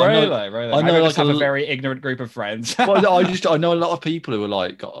in boat. Oh, really? I know, like, have a very ignorant group of friends. Well, I know a lot of people who are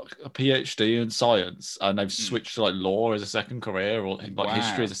like got a PhD in science and they've switched to like law as a second career, or like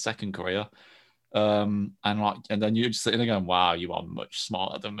history as a second career. And then you're just sitting there going, "Wow, you are much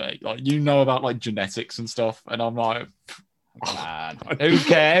smarter than me." Like, about like genetics and stuff, and I'm like, man, who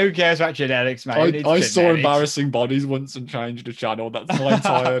cares about genetics, mate? I saw embarrassing bodies once and changed the channel. That's my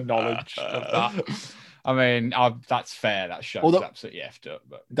entire knowledge of that. I mean, that's fair. That show's absolutely effed up.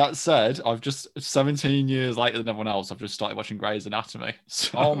 But that said, I've just 17 years later than everyone else, I've just started watching Grey's Anatomy.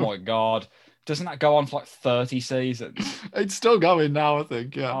 So... Oh my God. Doesn't that go on for like 30 seasons? It's still going now, I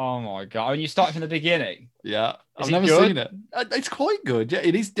think. Yeah. Oh my God. And you started from the beginning? Yeah. I've never seen it. It's quite good. Yeah,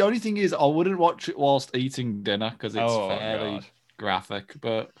 it is. The only thing is, I wouldn't watch it whilst eating dinner because it's fairly graphic.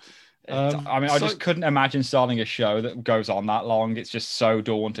 But I just couldn't imagine starting a show that goes on that long. It's just so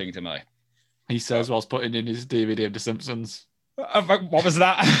daunting to me. He says whilst putting in his DVD of The Simpsons. What was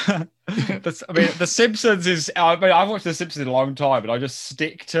that? The Simpsons is... I've watched The Simpsons in a long time, but I just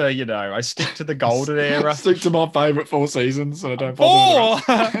stick to, I stick to the golden era. Stick to my favourite 4 seasons, and I don't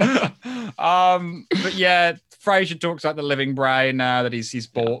bother. But yeah, Frasier talks about the living brain now that he's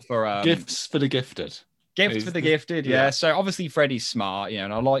bought for... Gifts for the gifted. Gifts for the gifted, yeah. So obviously Freddie's smart,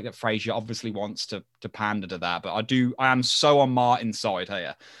 and I like that Frasier obviously wants to pander to that, but I am so on Martin's side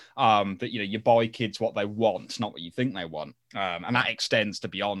here, that you buy kids what they want, not what you think they want, and that extends to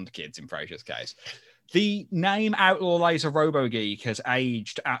beyond kids in Frasier's case. The name Outlaw Laser Robo Geek has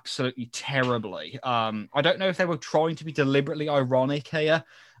aged absolutely terribly. I don't know if they were trying to be deliberately ironic here,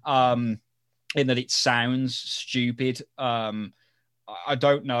 in that it sounds stupid. I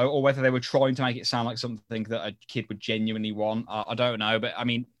don't know, or whether they were trying to make it sound like something that a kid would genuinely want. I don't know, but I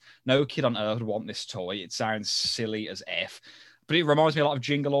mean, no kid on earth would want this toy. It sounds silly as F, but it reminds me a lot of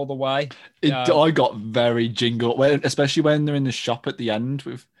Jingle All the Way. I got very Jingle, especially when they're in the shop at the end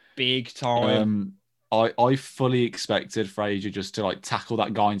with big time. I fully expected Frasier just to like tackle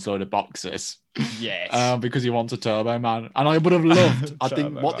that guy inside the boxes. Yes. Because he wants a Turbo Man. And I would have loved, I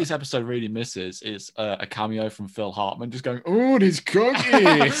think what Man. this episode really misses is a cameo from Phil Hartman just going, oh, these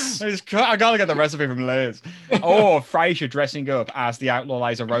cookies. I gotta get the recipe from Liz. Or Frasier dressing up as the Outlaw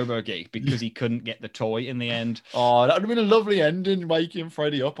Laser Robo Geek because he couldn't get the toy in the end. Oh, that would have been a lovely ending, waking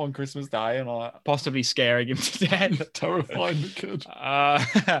Freddy up on Christmas Day and possibly scaring him to death. Terrifying the kid.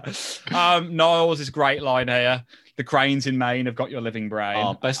 Niles' is great line here. The cranes in Maine have got your living brain.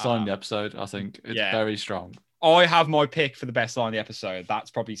 Oh, best line in the episode, I think. It's very strong. I have my pick for the best line in the episode. That's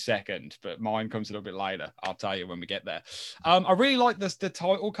probably second, but mine comes a little bit later. I'll tell you when we get there. I really like the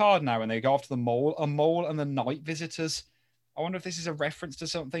title card now when they go off to the mall. A mall and the night visitors. I wonder if this is a reference to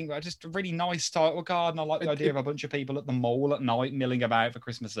something, but just a really nice title card. And I like the idea of a bunch of people at the mall at night milling about for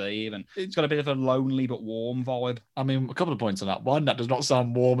Christmas Eve. And it's got a bit of a lonely but warm vibe. I mean, a couple of points on that. One, that does not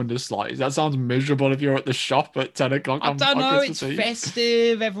sound warm in the slightest. That sounds miserable if you're at the shop at 10 o'clock. I don't know. It's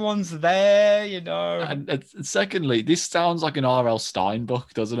festive. Everyone's there, you know. And secondly, this sounds like an R.L. Stein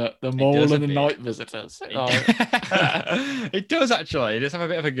book, doesn't it? The mall and the night visitors. It does actually. It does have a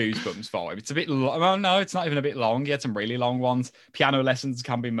bit of a Goosebumps vibe. It's a bit long. Well, no, it's not even a bit long. He had some really long ones. Piano Lessons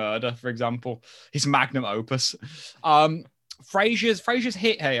Can Be Murder, for example. His magnum opus. Frasier's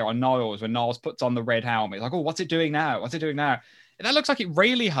hit here on Niles when Niles puts on the red helmet. He's like, oh, what's it doing now? What's it doing now? And that looks like it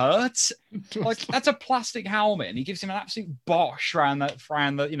really hurts. Like that's a plastic helmet, and he gives him an absolute bosh around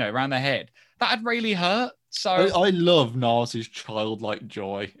the head. That'd really hurt. So I love Niles' childlike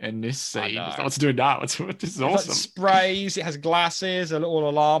joy in this scene. What's doing now? This is awesome. It sprays. It has glasses. A little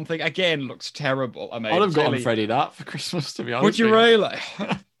alarm thing. Again, looks terrible. I mean, I'd have gotten Freddy that for Christmas, to be honest. Would you really?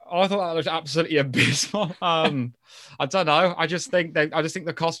 I thought that looked absolutely abysmal. I don't know. I just think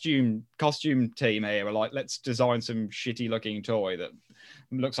the costume team here are like, let's design some shitty looking toy that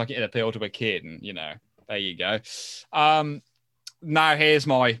looks like it'd appeal to a kid, and there you go. Now here's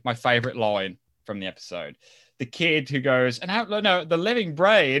my favorite line from the episode. The kid who goes, the living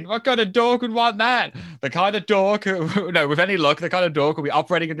brain, what kind of dork would want that? The kind of dork with any luck, the kind of dork will be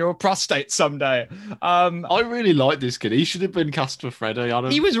operating into a prostate someday. I really like this kid. He should have been cast for Freddy.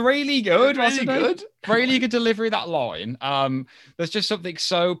 He was really good, wasn't he? Really good delivery of that line. There's just something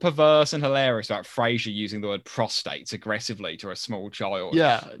so perverse and hilarious about Frasier using the word prostates aggressively to a small child.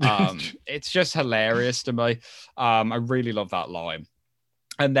 Yeah. It's just hilarious to me. I really love that line.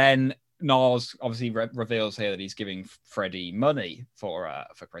 And then Niles obviously reveals here that he's giving Freddy money for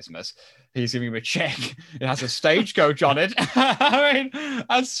Christmas. He's giving him a check. It has a stagecoach on it. I mean,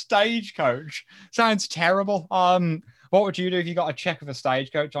 a stagecoach sounds terrible. What would you do if you got a check of a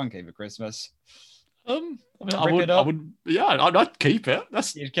stagecoach on for Christmas? I would. Yeah, I'd keep it.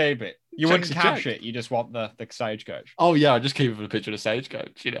 You'd keep it. You wouldn't cash it. You just want the stagecoach. Oh yeah, I just keep it for the picture of the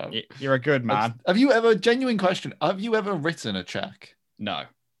stagecoach. You're a good man. Have you ever? Genuine question. Have you ever written a check? No.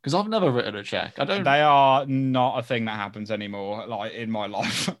 Because I've never written a check. They are not a thing that happens anymore, like in my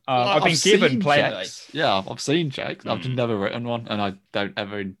life. I've been given plenty. Checks. Yeah, I've seen checks. I've never written one, and I don't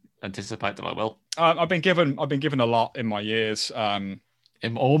ever anticipate that I will. I've been given a lot in my years.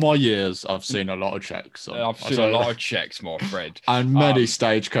 In all my years, I've seen a lot of checks. I've seen a lot of checks, more Fred, and many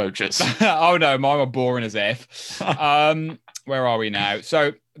stagecoaches. Oh no, mine were boring as F. Where are we now?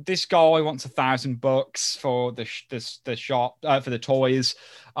 So this guy wants $1,000 for the shop for the toys.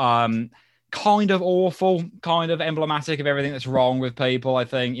 Kind of awful, kind of emblematic of everything that's wrong with people. I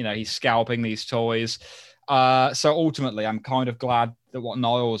think he's scalping these toys. So ultimately, I'm kind of glad that what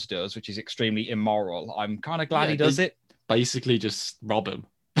Niles does, which is extremely immoral, I'm kind of glad he does it. Basically, just rob him.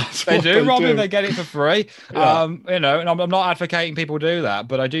 They do rob him. They get it for free. Yeah. And I'm not advocating people do that,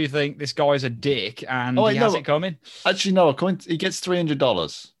 but I do think this guy's a dick and he has it coming. Actually, no. He gets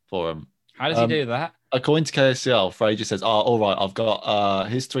 $300 for him. How does he do that? According to KSCL, Frasier says, all right, I've got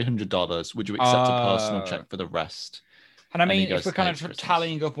his $300. Would you accept a personal check for the rest? And I mean, if we're kind of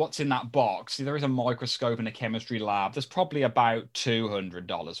tallying up what's in that box, there is a microscope and a chemistry lab. There's probably about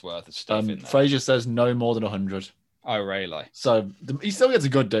 $200 worth of stuff in there. Frasier says no more than 100. Oh, really? So he still gets a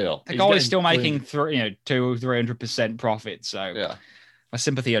good deal. The guy is still making 200-300% profit. So yeah, my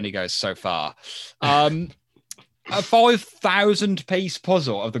sympathy only goes so far. A 5,000 piece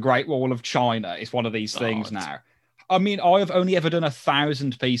puzzle of the Great Wall of China is one of these things now. I mean, I have only ever done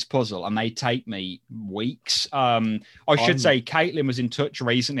 1,000 piece puzzle, and they take me weeks. I should say, Caitlin was in touch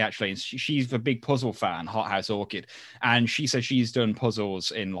recently, actually, and she's a big puzzle fan, Hothouse Orchid, and she says she's done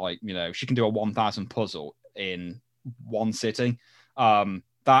puzzles in she can do a 1,000 puzzle in one sitting.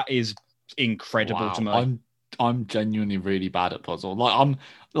 That is incredible to me. I'm genuinely really bad at puzzle. I'm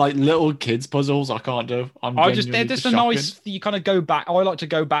like little kids puzzles. I can't do. They're just a nice. You kind of go back. I like to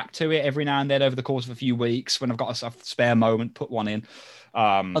go back to it every now and then over the course of a few weeks when I've got a spare moment. Put one in.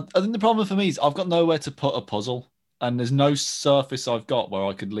 I think the problem for me is I've got nowhere to put a puzzle, and there's no surface I've got where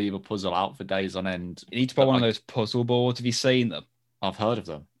I could leave a puzzle out for days on end. You need to buy one of those puzzle boards. Have you seen them? I've heard of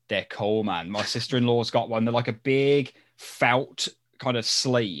them. They're cool, man. My sister-in-law's got one. They're like a big felt kind of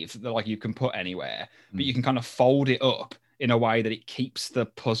sleeve that you can put anywhere, but you can kind of fold it up in a way that it keeps the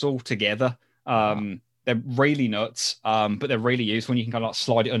puzzle together. They're really nuts, but they're really useful. You can kind of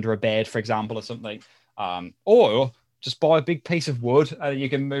slide it under a bed, for example, or something. Or just buy a big piece of wood and you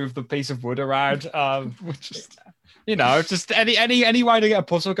can move the piece of wood around. Just any way to get a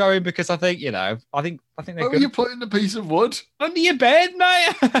puzzle going, because I think they're good. Where are you putting the piece of wood? Under your bed,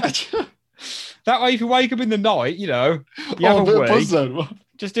 mate. That way, if you wake up in the night, you have a bit of puzzle.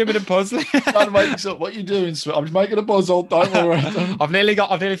 Just do a bit of puzzling. What are you doing? I'm just making a puzzle. Don't worry. I've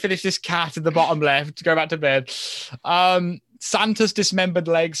nearly finished this cat in the bottom left to go back to bed. Santa's dismembered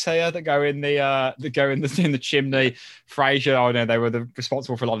legs here that go in the chimney. Frasier, I know they were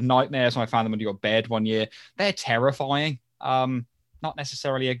responsible for a lot of nightmares when I found them under your bed one year. They're terrifying. Not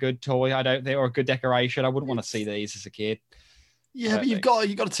necessarily a good toy, I don't think, or a good decoration. I wouldn't want to see these as a kid. Yeah, but you've got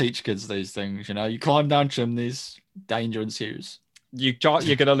to teach kids these things. You climb down chimneys, danger ensues. You're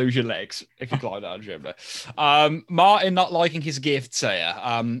gonna lose your legs if you climb down a chimney. Martin not liking his gifts here,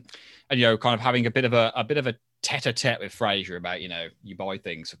 and kind of having a bit of a tete-a-tete with Frasier about you buy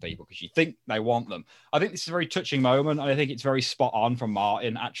things for people because you think they want them. I think this is a very touching moment, and I think it's very spot on from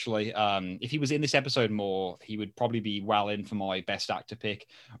Martin. Actually, if he was in this episode more, he would probably be well in for my best actor pick,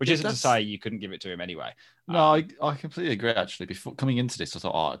 which isn't to say you couldn't give it to him anyway. No, I completely agree. Actually, before coming into this, I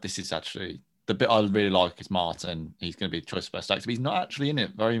thought, this is actually the bit I really like is Martin. He's going to be the choice of best actor, but he's not actually in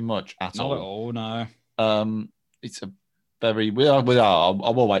it very much at all. Not at all, no. It's a very I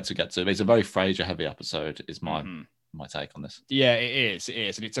will wait to get to it. It's a very Frasier heavy episode. Is my take on this. Yeah, it is,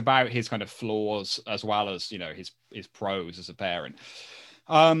 and it's about his kind of flaws as well as his pros as a parent.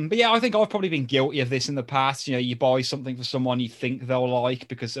 But yeah, I think I've probably been guilty of this in the past. You buy something for someone you think they'll like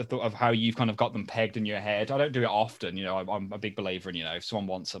because of how you've kind of got them pegged in your head. I don't do it often. I'm a big believer in, if someone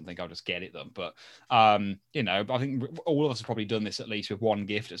wants something, I'll just get it them. But, I think all of us have probably done this at least with one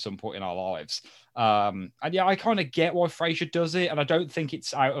gift at some point in our lives. And yeah, I kind of get why Frasier does it. And I don't think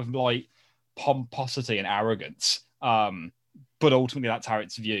it's out of pomposity and arrogance. But ultimately that's how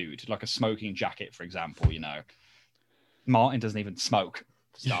it's viewed. Like a smoking jacket, for example, Martin doesn't even smoke.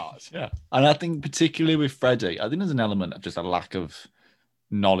 Stars. Yeah. And I think particularly with Freddie, I think there's an element of just a lack of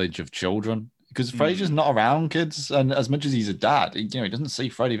knowledge of children because Frasier's not around kids. And as much as he's a dad, he doesn't see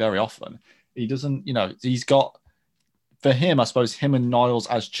Freddie very often. He doesn't, he's got, for him, I suppose him and Niles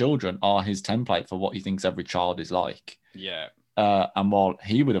as children are his template for what he thinks every child is like. Yeah. And while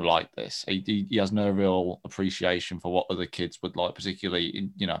he would have liked this, he has no real appreciation for what other kids would like, particularly,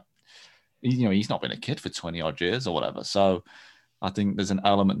 he's not been a kid for 20 odd years or whatever. So I think there's an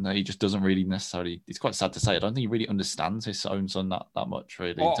element that he just doesn't really necessarily, it's quite sad to say, I don't think he really understands his own son that much,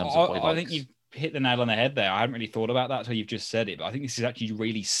 really, in terms of what he likes. I think you've hit the nail on the head there. I hadn't really thought about that until you've just said it, but I think this is actually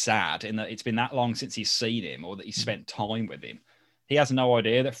really sad in that it's been that long since he's seen him or that he's spent time with him. He has no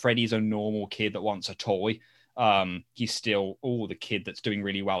idea that Freddie's a normal kid that wants a toy. He's still the kid that's doing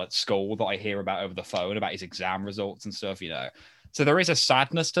really well at school that I hear about over the phone about his exam results and stuff, So there is a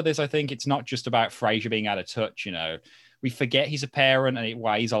sadness to this. I think it's not just about Frasier being out of touch, We forget he's a parent and it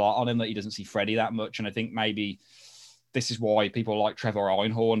weighs a lot on him that he doesn't see Freddie that much. And I think maybe this is why people like Trevor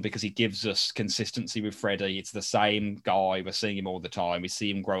Einhorn, because he gives us consistency with Freddie. It's the same guy. We're seeing him all the time. We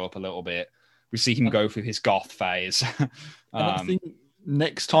see him grow up a little bit. We see him go through his goth phase. I think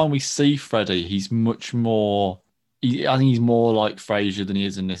next time we see Freddie, he's much more... I think he's more like Frasier than he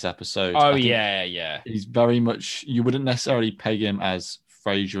is in this episode. Oh, yeah. He's very much... You wouldn't necessarily peg him as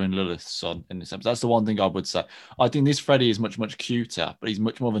Frasier and Lilith's son in this episode. That's the one thing I would say. I think this Freddie is much, much cuter, but he's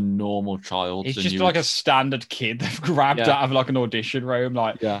much more of a normal child. He's just like a standard kid they've grabbed out of an audition room.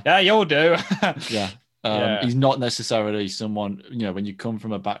 You'll do. He's not necessarily someone, when you come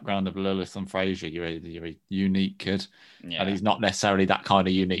from a background of Lilith and Frasier, you're a unique kid. And he's not necessarily that kind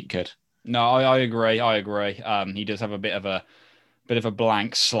of unique kid. No, I agree. He does have a bit of bit of a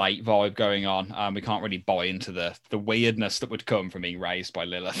blank slate vibe going on. We can't really buy into the weirdness that would come from being raised by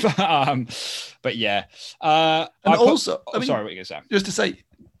Lilith. But yeah. And also, I mean, sorry, what were you going to say? Just to say,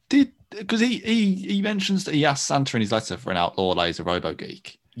 because he mentions that he asked Santa in his letter for an outlaw laser robo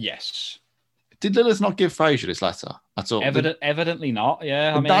geek. Yes. Did Lilith not give Frasier this letter at all? Evidently not.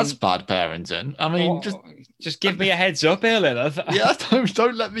 Yeah, I mean, that's bad parenting. I mean, just give me a heads up here, Lilith. Yeah,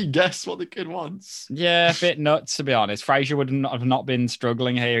 don't let me guess what the kid wants. Yeah, a bit nuts, to be honest. Frasier would have not been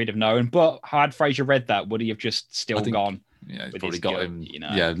struggling here. He'd have known. But had Frasier read that, would he have just still gone? Yeah, he's probably got him. You know,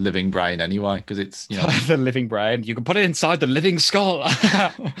 yeah, living brain anyway, because it's the living brain. You can put it inside the living skull.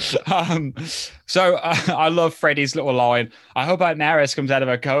 So I love Freddie's little line. I hope Aunt Naris comes out of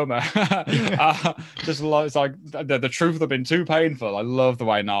her coma. It's like the truth would have been too painful. I love the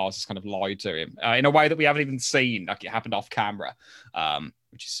way Niles has kind of lied to him in a way that we haven't even seen. Like it happened off camera,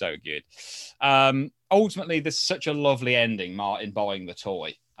 which is so good. Ultimately, there's such a lovely ending. Martin buying the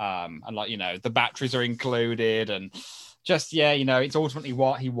toy, and the batteries are included and. Just, it's ultimately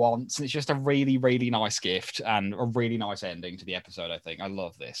what he wants. And it's just a really, really nice gift and a really nice ending to the episode, I think. I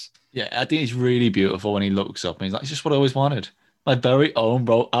love this. Yeah, I think it's really beautiful when he looks up and he's like, it's just what I always wanted. My very own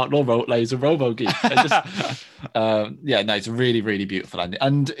outlaw laser robo geek. It's really, really beautiful ending.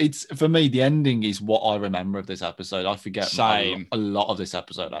 And it's, for me, the ending is what I remember of this episode. I forget a lot of this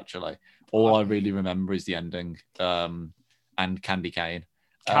episode, actually. All I really remember is the ending and Candy Cane.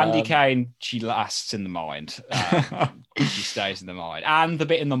 Candy Cane, she lasts in the mind. She stays in the mind. And the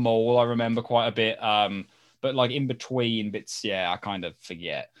bit in the mall, I remember quite a bit. But like in between bits, I kind of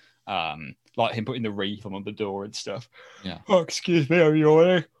forget. Like him putting the wreath on the door and stuff. Yeah. Oh, excuse me, I'm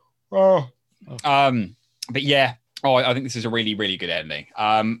yawning. Oh. But yeah. Oh, I think this is a really, really good ending.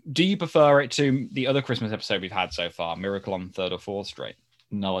 Do you prefer it to the other Christmas episode we've had so far, Miracle on 3rd or 4th Street?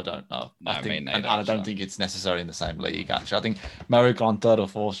 No, I don't know. No, I don't think it's necessarily in the same league, actually. I think Miracle on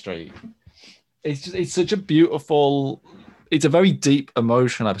 3rd or 4th Street, it's such a beautiful, it's a very deep,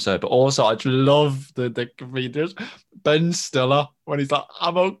 emotional episode, but also I love the comedians. Ben Stiller, when he's like,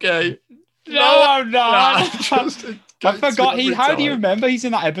 I'm okay. No, I'm not. I forgot. How do you remember he's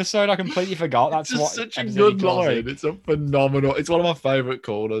in that episode? I completely forgot. That's just such a good line. It's a phenomenal, it's one of my favorite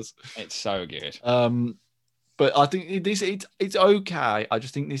corners. It's so good. But I think it's okay. I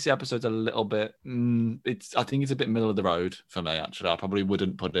just think this episode's a little bit. I think it's a bit middle of the road for me. Actually, I probably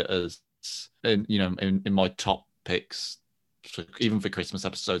wouldn't put it as in my top picks. Even for Christmas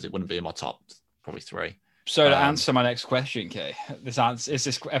episodes, it wouldn't be in my top probably 3. So to answer my next question, Kay, is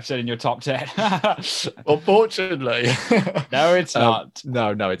this episode in your top 10? Unfortunately. No, it's not.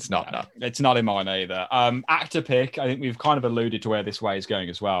 No, it's not. No. It's not in mine either. Actor pick, I think we've kind of alluded to where this way is going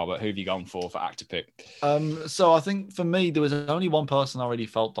as well, but who have you gone for actor pick? So I think for me, there was only one person I really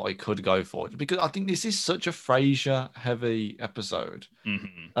felt that I could go for, because I think this is such a Frasier heavy episode.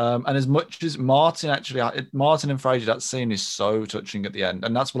 Mm-hmm. And as much as Martin and Frasier, that scene is so touching at the end.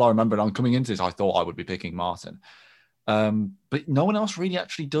 And that's what I remember. And I'm coming into this, I thought I would be picking Martin. But no one else really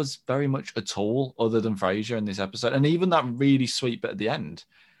actually does very much at all other than Frasier in this episode. And even that really sweet bit at the end,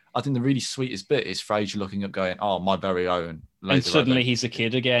 I think the really sweetest bit is Frasier looking up going, oh, my very own. And suddenly he's a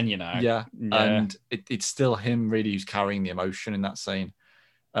kid again, Yeah. And it's still him really who's carrying the emotion in that scene.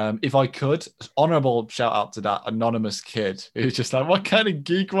 If I could, honorable shout out to that anonymous kid who's just like, what kind of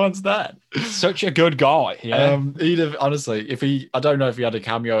geek wants that? Such a good guy. Yeah. He'd have, honestly, I don't know if he had a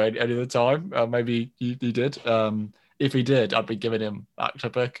cameo any of the time. Maybe he did. If he did, I'd be giving him actor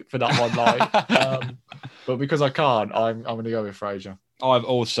pick for that one line. But because I can't, I'm going to go with Frasier. I've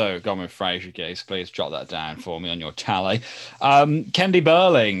also gone with Frasier, Geese. Please jot that down for me on your tally. Kendi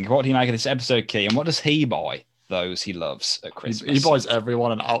Burling, what do you make of this episode, Key? And what does he buy those he loves at Christmas? He buys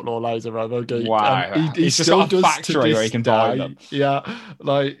everyone an outlaw laser robo geek. Wow. He's just got a factory where he can buy them. Yeah.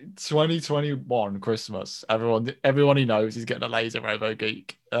 Like 2021 Christmas. Everyone he knows is getting a laser robo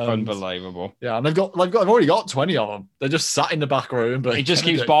geek. Unbelievable. Yeah, and I've already got 20 of them. They're just sat in the back room, but he just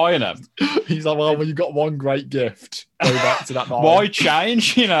keeps buying them. He's like, well, when you got one great gift, go back to that night. Why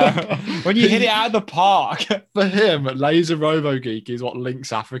change? When you hit it out of the park. For him, laser robo geek is what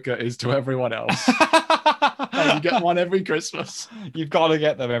Lynx Africa is to everyone else. You get one every Christmas. You've got to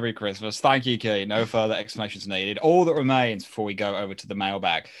get them every Christmas. Thank you, Key. No further explanations needed. All that remains before we go over to the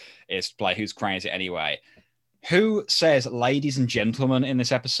mailbag is to play Who's Crazy Anyway. Who says ladies and gentlemen in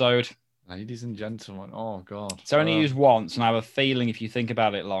this episode? Ladies and gentlemen. Oh, God. It's only used once, and I have a feeling if you think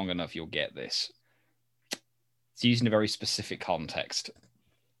about it long enough, you'll get this. It's used in a very specific context,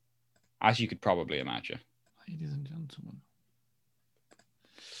 as you could probably imagine. Ladies and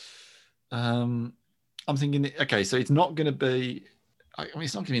gentlemen. I'm thinking, okay, so it's not going to be,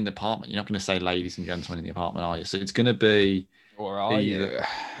 it's not going to be in the apartment. You're not going to say ladies and gentlemen in the apartment, are you? So it's going to be... Or are you?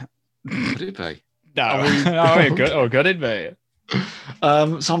 Could it be? No, Are we- no, good. Or could it be?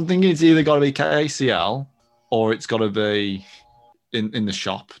 So I'm thinking it's either got to be KCL or it's got to be in the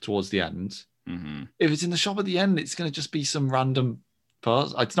shop towards the end. Mm-hmm. If it's in the shop at the end, it's going to just be some random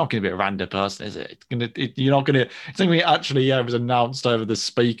person. It's not going to be a random person, is it? You're not going to. It's not going to be actually. Yeah, it was announced over the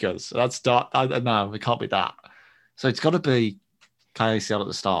speakers. No, it can't be that. So it's got to be KCL at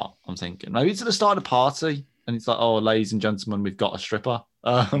the start. I'm thinking maybe it's at the start of the party, and it's like, oh, ladies and gentlemen, we've got a stripper.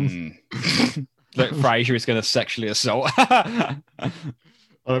 Look, Fraser is going to sexually assault.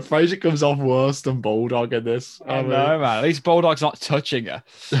 Fraser comes off worse than Bulldog in this. I know, man. At least Bulldog's not touching her.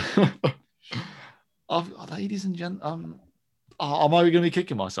 Ladies and gentlemen, am I going to be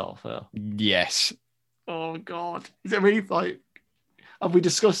kicking myself here? Yes. Oh God, is it really like? Have we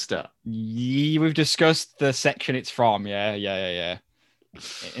discussed it? Yeah, we've discussed the section it's from. Yeah.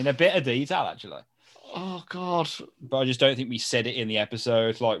 In a bit of detail, actually. Oh God, but I just don't think we said it in the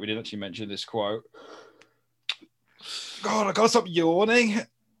episode. Like we didn't actually mention this quote. God, I gotta stop yawning.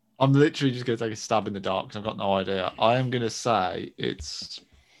 I'm literally just going to take a stab in the dark because I've got no idea. I am going to say it's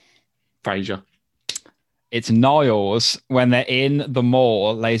Fraser. It's Niles when they're in the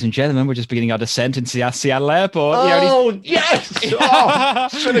mall. Ladies and gentlemen, we're just beginning our descent into Seattle Airport. Oh, yes!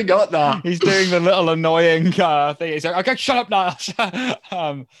 Should have got that. He's doing the little annoying thing. He's like, okay, shut up, Niles.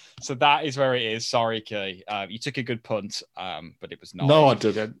 So that is where it is. Sorry, Key. You took a good punt, but it was not. No, I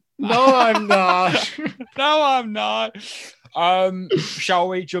didn't. No, I'm not. No, I'm not. Shall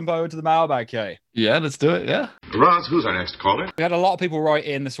we jump over to the mailbag, Key? Yeah, let's do it. Yeah. Roz, who's our next caller? We had a lot of people write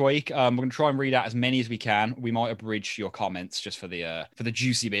in this week. We're going to try and read out as many as we can. We might abridge your comments just for the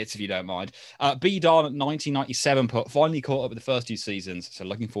juicy bits, if you don't mind. B Don at 1997 put, finally caught up with the first two seasons, so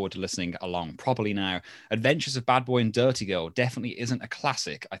looking forward to listening along properly now. Adventures of Bad Boy and Dirty Girl definitely isn't a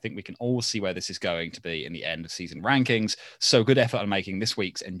classic. I think we can all see where this is going to be in the end of season rankings. So good effort on making this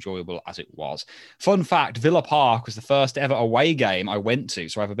week's enjoyable as it was. Fun fact, Villa Park was the first ever away game I went to,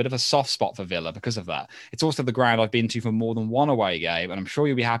 so I have a bit of a soft spot for Villa because of that. It's also the ground I've been to for more than one away game, and I'm sure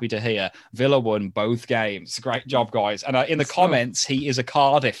you'll be happy to hear Villa won both games. Great job, guys. And in the comments, he is a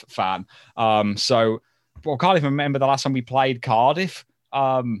Cardiff fan. So I can't even remember the last time we played Cardiff.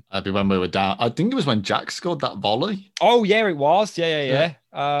 That'd be when we were down. I think it was when Jack scored that volley. Oh, yeah, it was. Yeah.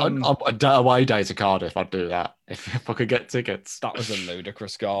 Away day to Cardiff, I'd do that if I could get tickets. That was a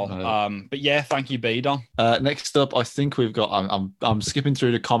ludicrous goal. But yeah, thank you, B-Don. Next up, I think we've got. I'm skipping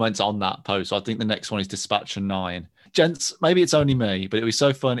through the comments on that post. So I think the next one is Dispatcher 9. Gents, maybe it's only me, but it'd be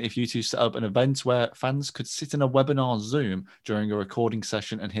so fun if you two set up an event where fans could sit in a webinar Zoom during a recording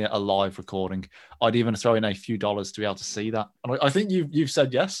session and hear a live recording. I'd even throw in a few dollars to be able to see that. And I think you've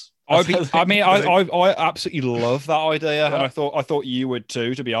said yes. I absolutely love that idea, yeah. And I thought you would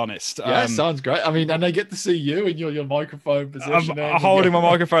too, to be honest. Yeah, sounds great. I mean, and they get to see you in your microphone position. I'm holding my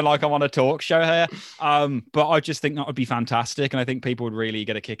microphone like I'm on a talk show here. But I just think that would be fantastic, and I think people would really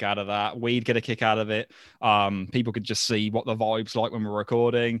get a kick out of that. We'd get a kick out of it. People could just see what the vibe's like when we're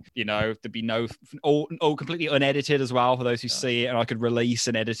recording. You know, there'd be all completely unedited as well for those who see it, and I could release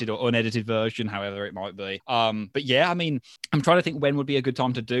an edited or unedited version, however it might be. But yeah, I mean, I'm trying to think when would be a good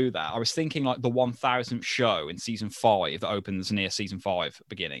time to do that. I was thinking like the 1000th show in season 5 that opens near season 5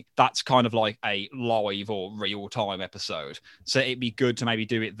 beginning. That's kind of like a live or real time episode. So it'd be good to maybe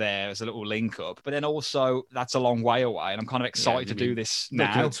do it there as a little link up. But then also that's a long way away, and I'm kind of excited to do this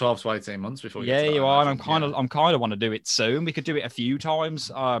now. 12 to 18 months before. You are, and I'm kind of want to do it soon. We could do it a few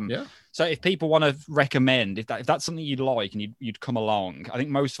times. So if people want to recommend, if that's something you'd like and you'd come along, I think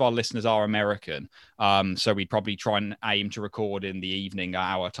most of our listeners are American. So we'd probably try and aim to record in the evening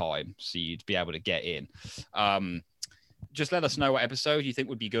our time, so you'd be able to get in. Just let us know what episode you think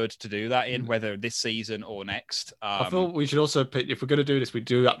would be good to do that in, whether this season or next. I feel we should also pick, if we're going to do this, we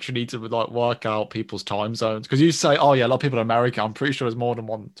do actually need to like work out people's time zones, because you say, oh yeah, a lot of people in America. I'm pretty sure there's more than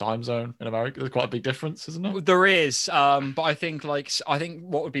one time zone in America. There's quite a big difference, isn't there? There is, but I think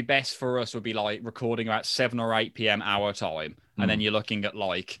what would be best for us would be like recording about 7 or 8 p.m. our time, and then you're looking at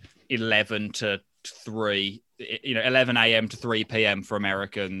like 11 to 3, 11 a.m. to 3 p.m. for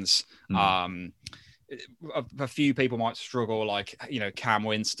Americans. A few people might struggle, like, Cam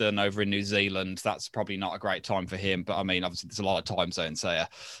Winston over in New Zealand. That's probably not a great time for him. But I mean, obviously, there's a lot of time zones there.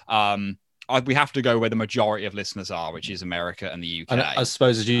 We have to go where the majority of listeners are, which is America and the UK. And I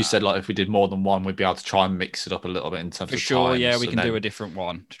suppose, as you said, like if we did more than one, we'd be able to try and mix it up a little bit in terms of times. Yeah, we can do a different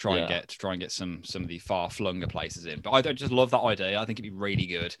one to try and get some of the far-flunger places in. But I just love that idea. I think it'd be really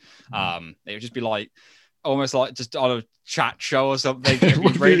good. It would just be like almost like just on a chat show or something. It'd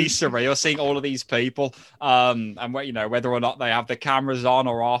be really surreal seeing all of these people, and whether or not they have the cameras on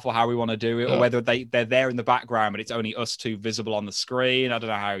or off, or how we want to do it, or whether they're there in the background, but it's only us two visible on the screen. I don't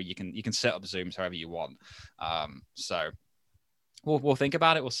know how you can set up Zooms however you want. So we'll think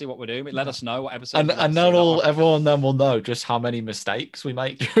about it. We'll see what we're doing. Let us know what episode. And not everyone then will know just how many mistakes we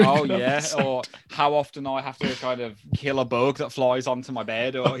make. Oh yeah, or how often I have to kind of kill a bug that flies onto my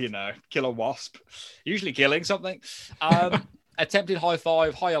bed, or kill a wasp. Usually killing something. Attempted high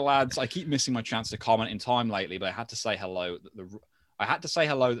five. Hiya lads. I keep missing my chance to comment in time lately, but I had to say hello. I had to say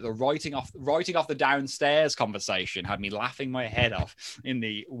hello that the writing off the downstairs conversation had me laughing my head off in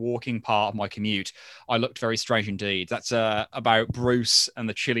the walking part of my commute. I looked very strange indeed. That's about Bruce and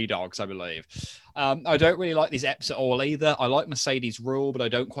the chili dogs, I believe. I don't really like these eps at all either. I like Mercedes' rule, but I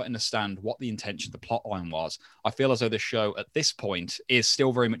don't quite understand what the intention of the plot line was. I feel as though the show at this point is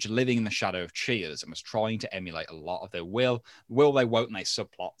still very much living in the shadow of Cheers and was trying to emulate a lot of their will they, won't they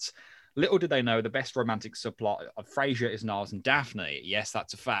subplots. Little did they know the best romantic subplot of Frasier is Niles and Daphne. Yes,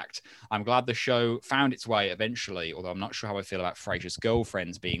 that's a fact. I'm glad the show found its way eventually, although I'm not sure how I feel about Frasier's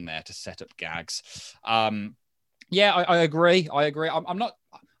girlfriends being there to set up gags. Yeah, I agree. I'm not.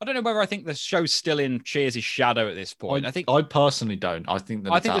 I don't know whether I think the show's still in Cheers' shadow at this point. I personally don't. I think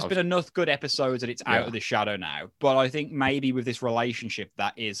there's been enough good episodes that it's out of the shadow now. But I think maybe with this relationship,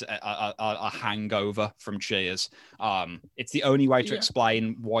 that is a hangover from Cheers. It's the only way to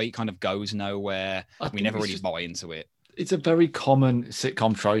explain why it kind of goes nowhere. We never really buy into it. It's a very common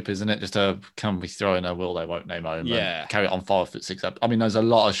sitcom trope, isn't it? Just can we throw in a will they, won't they moment? Yeah. Carry it on 5 or 6 episodes. I mean, there's a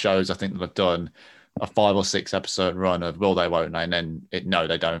lot of shows I think that have done a 5 or 6 episode run of will they, won't they, and then no,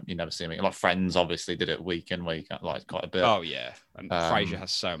 they don't. You never see them. Like Friends, obviously, did it week in week, like quite a bit. Oh yeah, and Frasier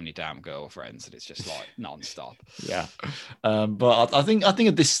has so many damn girlfriends that it's just like non-stop. Yeah, but I think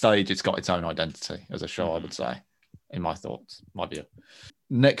at this stage it's got its own identity as a show. I would say, in my thoughts, my view.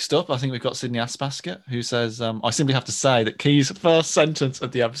 Next up, I think we've got Sydney Aspasket, who says, I simply have to say that Key's first sentence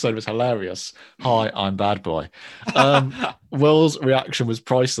of the episode was hilarious. Hi, I'm Bad Boy. Will's reaction was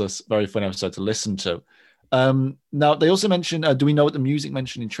priceless. Very fun episode to listen to. Now, they also mentioned, do we know what the music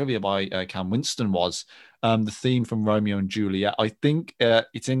mentioned in trivia by Cam Winston was? The theme from Romeo and Juliet. I think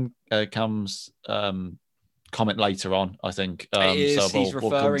it's in Cam's comment later on, I think. It is. So he's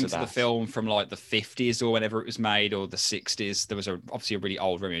referring to the film from like the 50s or whenever it was made, or the 60s. There was obviously a really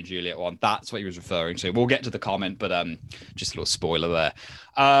old Romeo and Juliet one. That's what he was referring to. We'll get to the comment, but just a little spoiler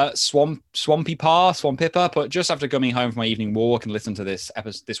there. Swampy Pippa, but just after coming home from my evening walk and listening to this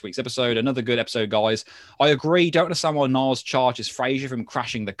week's episode, another good episode, guys. I agree. Don't understand why Niles charges Frasier from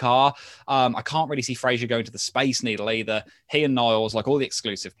crashing the car. I can't really see Frasier going to the Space Needle either. He and Niles, like all the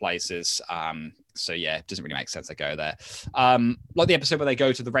exclusive places. So yeah, it doesn't really make sense to go there. Like the episode where they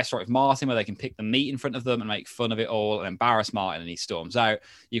go to the restaurant with Martin, where they can pick the meat in front of them and make fun of it all and embarrass Martin, and he storms out.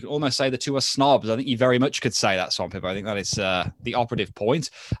 You can almost say the two are snobs. I think you very much could say that, Swampy. I think that is the operative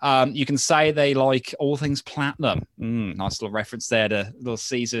point. You can say they like all things platinum. Nice little reference there to little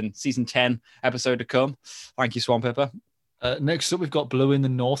season 10 episode to come. Thank you, Swamp Pepper. Next up, we've got Blue in the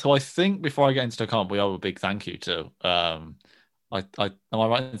North, who I think, before I get into the comment, we owe a big thank you to. Am I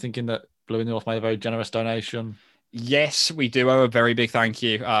right in thinking that Blue in the North made a very generous donation? Yes, we do owe a very big thank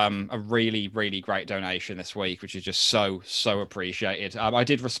you. A really, really great donation this week, which is just so appreciated. I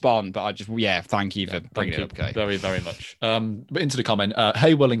did respond, but thank you for bringing it up, Kay. Very, very much. But into the comment.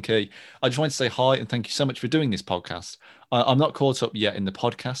 Hey, Will and Key. I just wanted to say hi and thank you so much for doing this podcast. I'm not caught up yet in the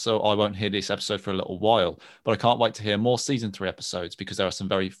podcast, so I won't hear this episode for a little while, but I can't wait to hear more season 3 episodes because there are some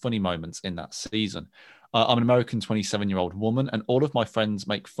very funny moments in that season. I'm an American 27-year-old woman, and all of my friends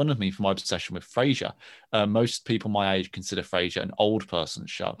make fun of me for my obsession with Frasier. Most people my age consider Frasier an old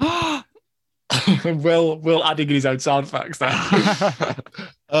person's show. Will adding in his own sound effects there.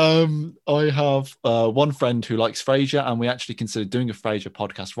 I have one friend who likes Frasier, and we actually considered doing a Frasier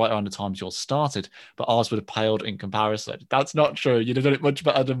podcast right around the time yours started, but ours would have paled in comparison. That's not true. You'd have done it much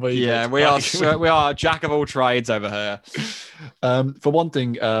better than we. Yeah, we are jack of all trades over here. For one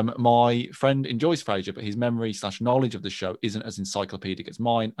thing, my friend enjoys Frasier, but his memory/knowledge of the show isn't as encyclopedic as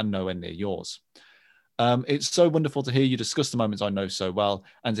mine and nowhere near yours. It's so wonderful to hear you discuss the moments I know so well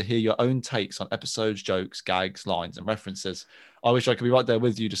and to hear your own takes on episodes, jokes, gags, lines, and references. I wish I could be right there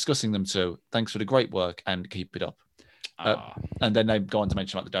with you discussing them too. Thanks for the great work and keep it up. Ah. And then they go on to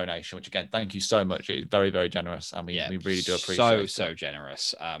mention about the donation, which again, thank you so much. It's very, very generous, and we really do appreciate it. So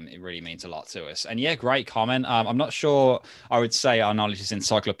generous. It really means a lot to us. And yeah, great comment. I'm not sure I would say our knowledge is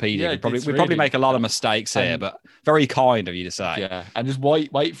encyclopedia. Yeah, we probably make a lot of mistakes here, but very kind of you to say. Yeah, and just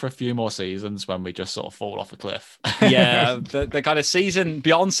wait for a few more seasons when we just sort of fall off a cliff. Yeah, the kind of season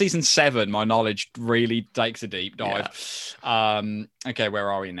beyond season 7, my knowledge really takes a deep dive. Yeah. Okay, where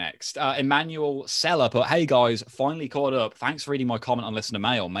are we next? Emmanuel Seller put, hey guys, finally caught up. Thanks for reading my comment on listener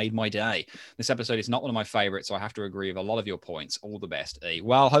mail. Made my day. This episode is not one of my favorites, so I have to agree with a lot of your points. All the best, E.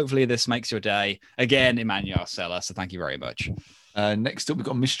 Well, hopefully this makes your day. Again, Emmanuel Seller, so thank you very much. Next up, we've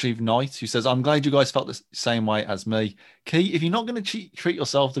got Mischief Knight, who says, I'm glad you guys felt the same way as me. Key, if you're not going to treat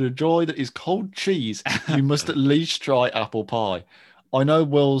yourself to the joy that is cold cheese, you must at least try apple pie. I know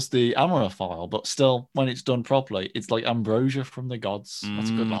Will's the Amoraphile, but still, when it's done properly, it's like ambrosia from the gods.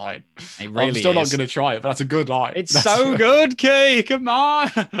 That's a good line. It really I'm still not going to try it, but that's a good line. It's so good, Key. Come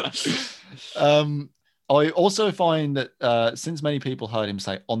on. I also find that since many people heard him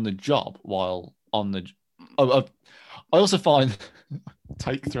say on the job while on the... I also find...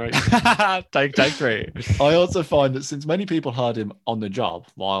 Take 3. Take 3. I also find that since many people heard him on the job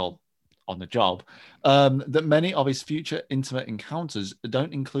while on the job, that many of his future intimate encounters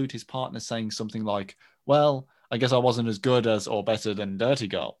don't include his partner saying something like, well, I guess I wasn't as good as or better than Dirty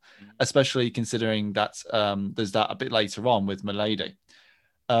Girl, especially considering that there's that a bit later on with Milady.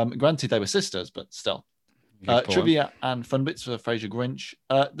 Granted, they were sisters, but still. Trivia and fun bits for Frasier Grinch.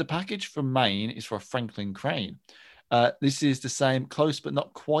 The package from Maine is for a Franklin Crane. This is the same close but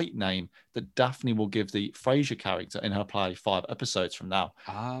not quite name that Daphne will give the Frasier character in her play 5 episodes from now.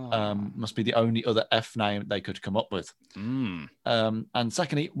 Must be the only other F name they could come up with. And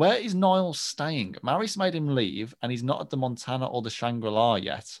secondly, where is Niall staying? Maris made him leave, and he's not at the Montana or the Shangri-La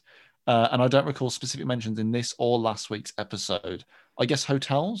yet. And I don't recall specific mentions in this or last week's episode. I guess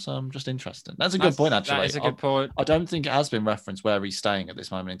hotels. Just interesting. That's a good point, actually. That is a good point. I don't think it has been referenced where he's staying at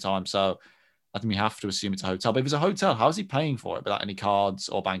this moment in time. So I think we have to assume it's a hotel. But if it's a hotel, how is he paying for it without any cards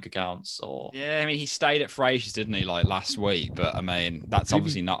or bank accounts? Or yeah, I mean, he stayed at Frasier's, didn't he, like last week? But I mean, that's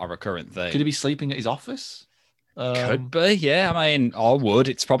obviously not a recurrent thing. Could he be sleeping at his office? Could be, yeah. I mean, I would.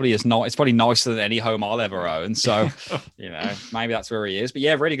 It's probably nicer than any home I'll ever own. So, maybe that's where he is. But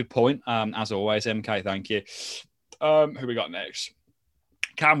yeah, really good point. As always, MK, thank you. Who we got next?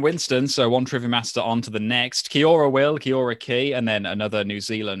 Cam Winston, so one trivia master on to the next. Kiora Will, Kiora Key, and then another New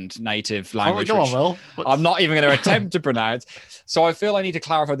Zealand native language. Go on, Will. I'm not even going to attempt to pronounce. So I feel I need to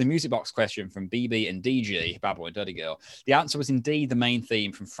clarify the music box question from BB and DG, Bad Boy Dirty Girl. The answer was indeed the main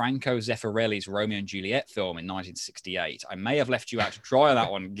theme from Franco Zeffirelli's Romeo and Juliet film in 1968. I may have left you out to try on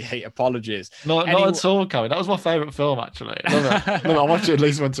that one, Gate. Apologies. Not at all, Kevin. That was my favourite film, actually. I watch it at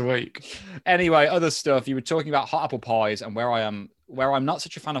least once a week. Anyway, other stuff. You were talking about hot apple pies and where I'm not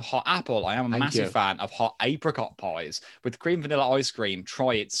such a fan of hot apple, I am a massive fan of hot apricot pies with cream vanilla ice cream.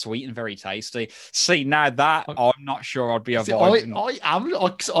 Try it, sweet and very tasty. See, now that I'm not sure I'd be avoiding.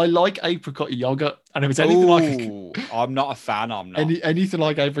 I like apricot yogurt, and if it's anything I'm not a fan. I'm not anything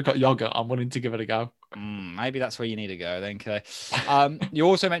like apricot yogurt. I'm willing to give it a go. Maybe that's where you need to go then, Kay. You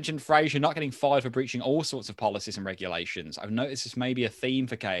also mentioned Frasier not getting fired for breaching all sorts of policies and regulations. I've noticed this may be a theme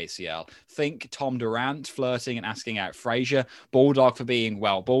for KACL. Think Tom Durant flirting and asking out Frasier, Bulldog for being,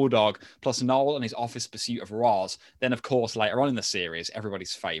 Bulldog, plus Noel and his office pursuit of Roz. Then, of course, later on in the series,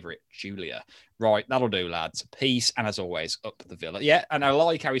 everybody's favourite, Julia. Right, that'll do, lads. Peace, and as always, up the villa. Yeah, and I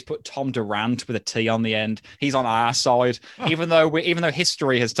like how he's put Tom Durant with a T on the end. He's on our side, even though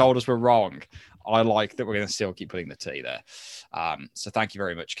history has told us we're wrong. I like that we're going to still keep putting the T there. So thank you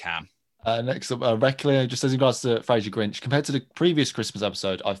very much, Cam. Next up, Reckley just says in regards to Frasier Grinch, compared to the previous Christmas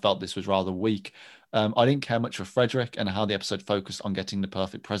episode, I felt this was rather weak. I didn't care much for Frederick and how the episode focused on getting the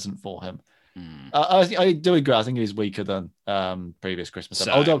perfect present for him. I do agree. I think it is weaker than previous Christmas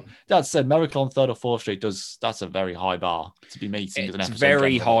episode. Although that said, Miracle on 3rd or 4th Street that's a very high bar to be meeting with an episode. It's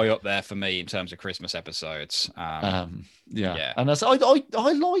very high up there for me in terms of Christmas episodes. Yeah. And I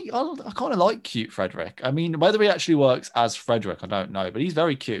kind of like cute Frederick. I mean, whether he actually works as Frederick, I don't know, but he's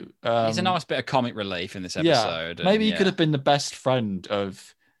very cute. He's a nice bit of comic relief in this episode. Yeah, maybe he could have been the best friend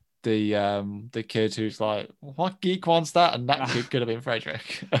of the kid who's like, what geek wants that? And that kid could have been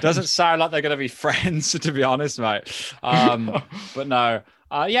Frederick. Doesn't sound like they're going to be friends, to be honest, mate. But no,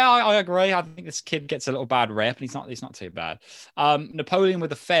 Yeah, I agree. I think this kid gets a little bad rep, and he's not too bad. Napoleon with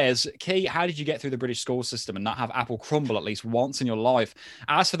the Fez. Key, how did you get through the British school system and not have apple crumble at least once in your life?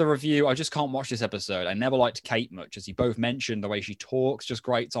 As for the review, I just can't watch this episode. I never liked Kate much, as you both mentioned. The way she talks just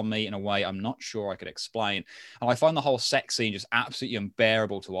grates on me in a way I'm not sure I could explain. And I find the whole sex scene just absolutely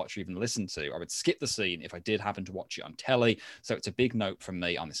unbearable to watch or even listen to. I would skip the scene if I did happen to watch it on telly. So it's a big note from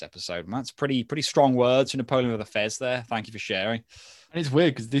me on this episode. And that's pretty strong words from Napoleon with the Fez there. Thank you for sharing. And it's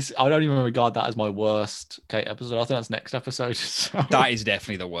weird because I don't even regard that as my worst Kate episode. I think that's next episode. So. That is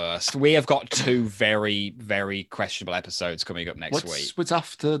definitely the worst. We have got two very, very questionable episodes coming up next week. What's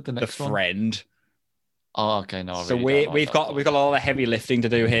after the next one? The Friend. Oh, okay. No, so we've got a lot of heavy lifting to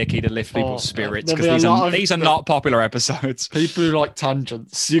do here, Key, to lift people's spirits, because these are not popular episodes. People who like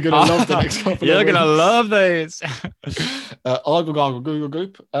tangents, you're gonna love the next couple. You're gonna love these. Google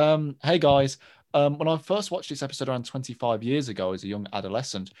Goop. Hey guys. When I first watched this episode around 25 years ago as a young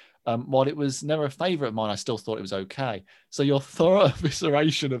adolescent, while it was never a favourite of mine, I still thought it was okay. So your thorough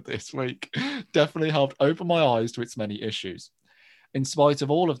evisceration of this week definitely helped open my eyes to its many issues. In spite of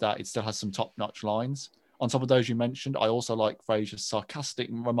all of that, it still has some top-notch lines. On top of those you mentioned, I also like Frasier's sarcastic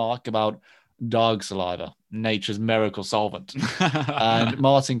remark about dog saliva, nature's miracle solvent, and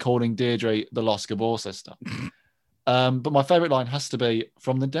Martin calling Deirdre the Lost Gabor sister. But my favourite line has to be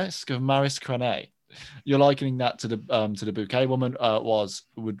from the desk of Maris Cranet. You're likening that to the Bouquet Woman.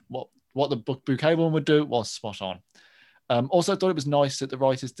 What the Bouquet Woman would do was spot on. Also, I thought it was nice that the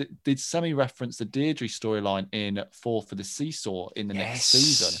writers did semi-reference the Deirdre storyline in Fall for the Seesaw in the next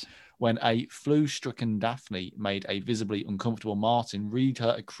season, when a flu-stricken Daphne made a visibly uncomfortable Martin read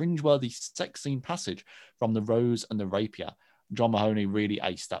her a cringeworthy sex scene passage from The Rose and the Rapier. John Mahoney really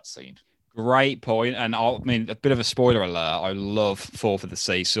aced that scene. Great point. And I mean, a bit of a spoiler alert. I love Fall for the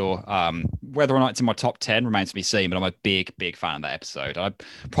Seesaw. Whether or not it's in my top 10 remains to be seen, but I'm a big fan of that episode. I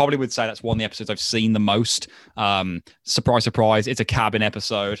probably would say that's one of the episodes I've seen the most. Surprise, surprise. It's a cabin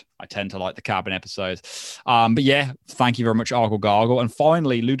episode. I tend to like the cabin episodes. But yeah, thank you very much, Argle Gargle. And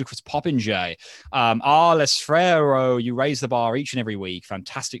finally, Ludicrous Popinjay. Les Frero, you raise the bar each and every week.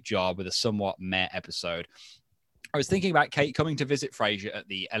 Fantastic job with a somewhat meh episode. I was thinking about Kate coming to visit Frasier at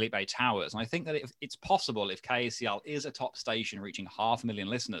the Elliott Bay Towers, and I think that it's possible if KACL is a top station reaching 500,000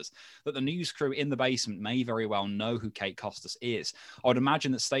 listeners, that the news crew in the basement may very well know who Kate Costas is. I would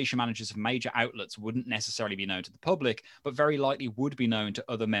imagine that station managers of major outlets wouldn't necessarily be known to the public, but very likely would be known to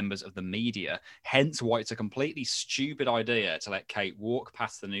other members of the media, hence why it's a completely stupid idea to let Kate walk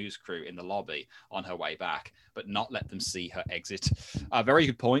past the news crew in the lobby on her way back, but not let them see her exit. Very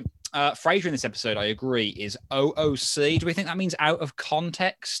good point. Frasier in this episode, I agree, is OOC. Do we think that means out of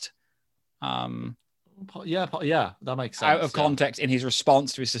context? Yeah, that makes sense. Out of context in his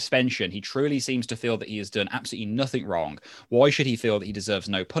response to his suspension. He truly seems to feel that he has done absolutely nothing wrong. Why should he feel that he deserves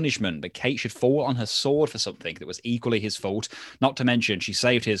no punishment? But Kate should fall on her sword for something that was equally his fault. Not to mention, she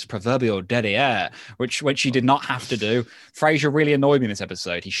saved his proverbial derriere, which she did not have to do. Frasier really annoyed me in this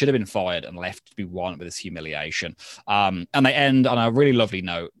episode. He should have been fired and left to be won with his humiliation. And they end on a really lovely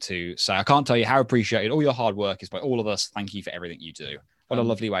note to say, I can't tell you how appreciated all your hard work is by all of us. Thank you for everything you do. What a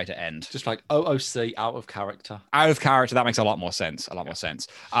lovely way to end. Just like OOC, out of character. Out of character, that makes a lot more sense.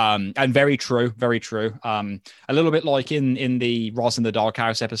 And very true, very true. A little bit like in the Roz in the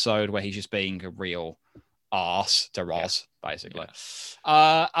Doghouse episode where he's just being a real arse to Roz, basically.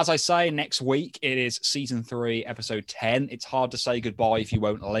 As I say, next week it is season 3, episode 10. It's hard to say goodbye if you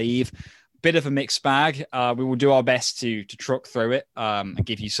won't leave. Bit of a mixed bag. We will do our best to truck through it and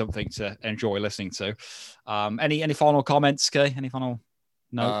give you something to enjoy listening to. Any final comments, Kay? Any final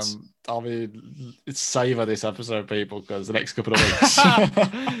notes? I mean, savor this episode, people, because the next couple of weeks.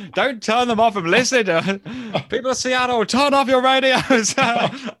 Don't turn them off from listening to people of Seattle. Turn off your radios.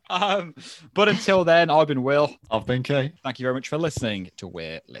 But until then, I've been Will. I've been Kay. Thank you very much for listening to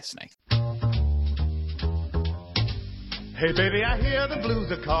We're Listening. Hey baby, I hear the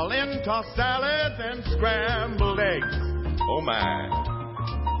blues are calling, tossed salads and scrambled eggs. Oh my.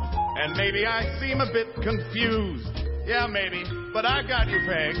 And maybe I seem a bit confused. Yeah, maybe, but I got you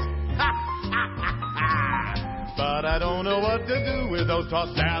pegged. But I don't know what to do with those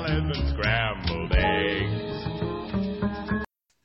tossed salads and scrambled eggs.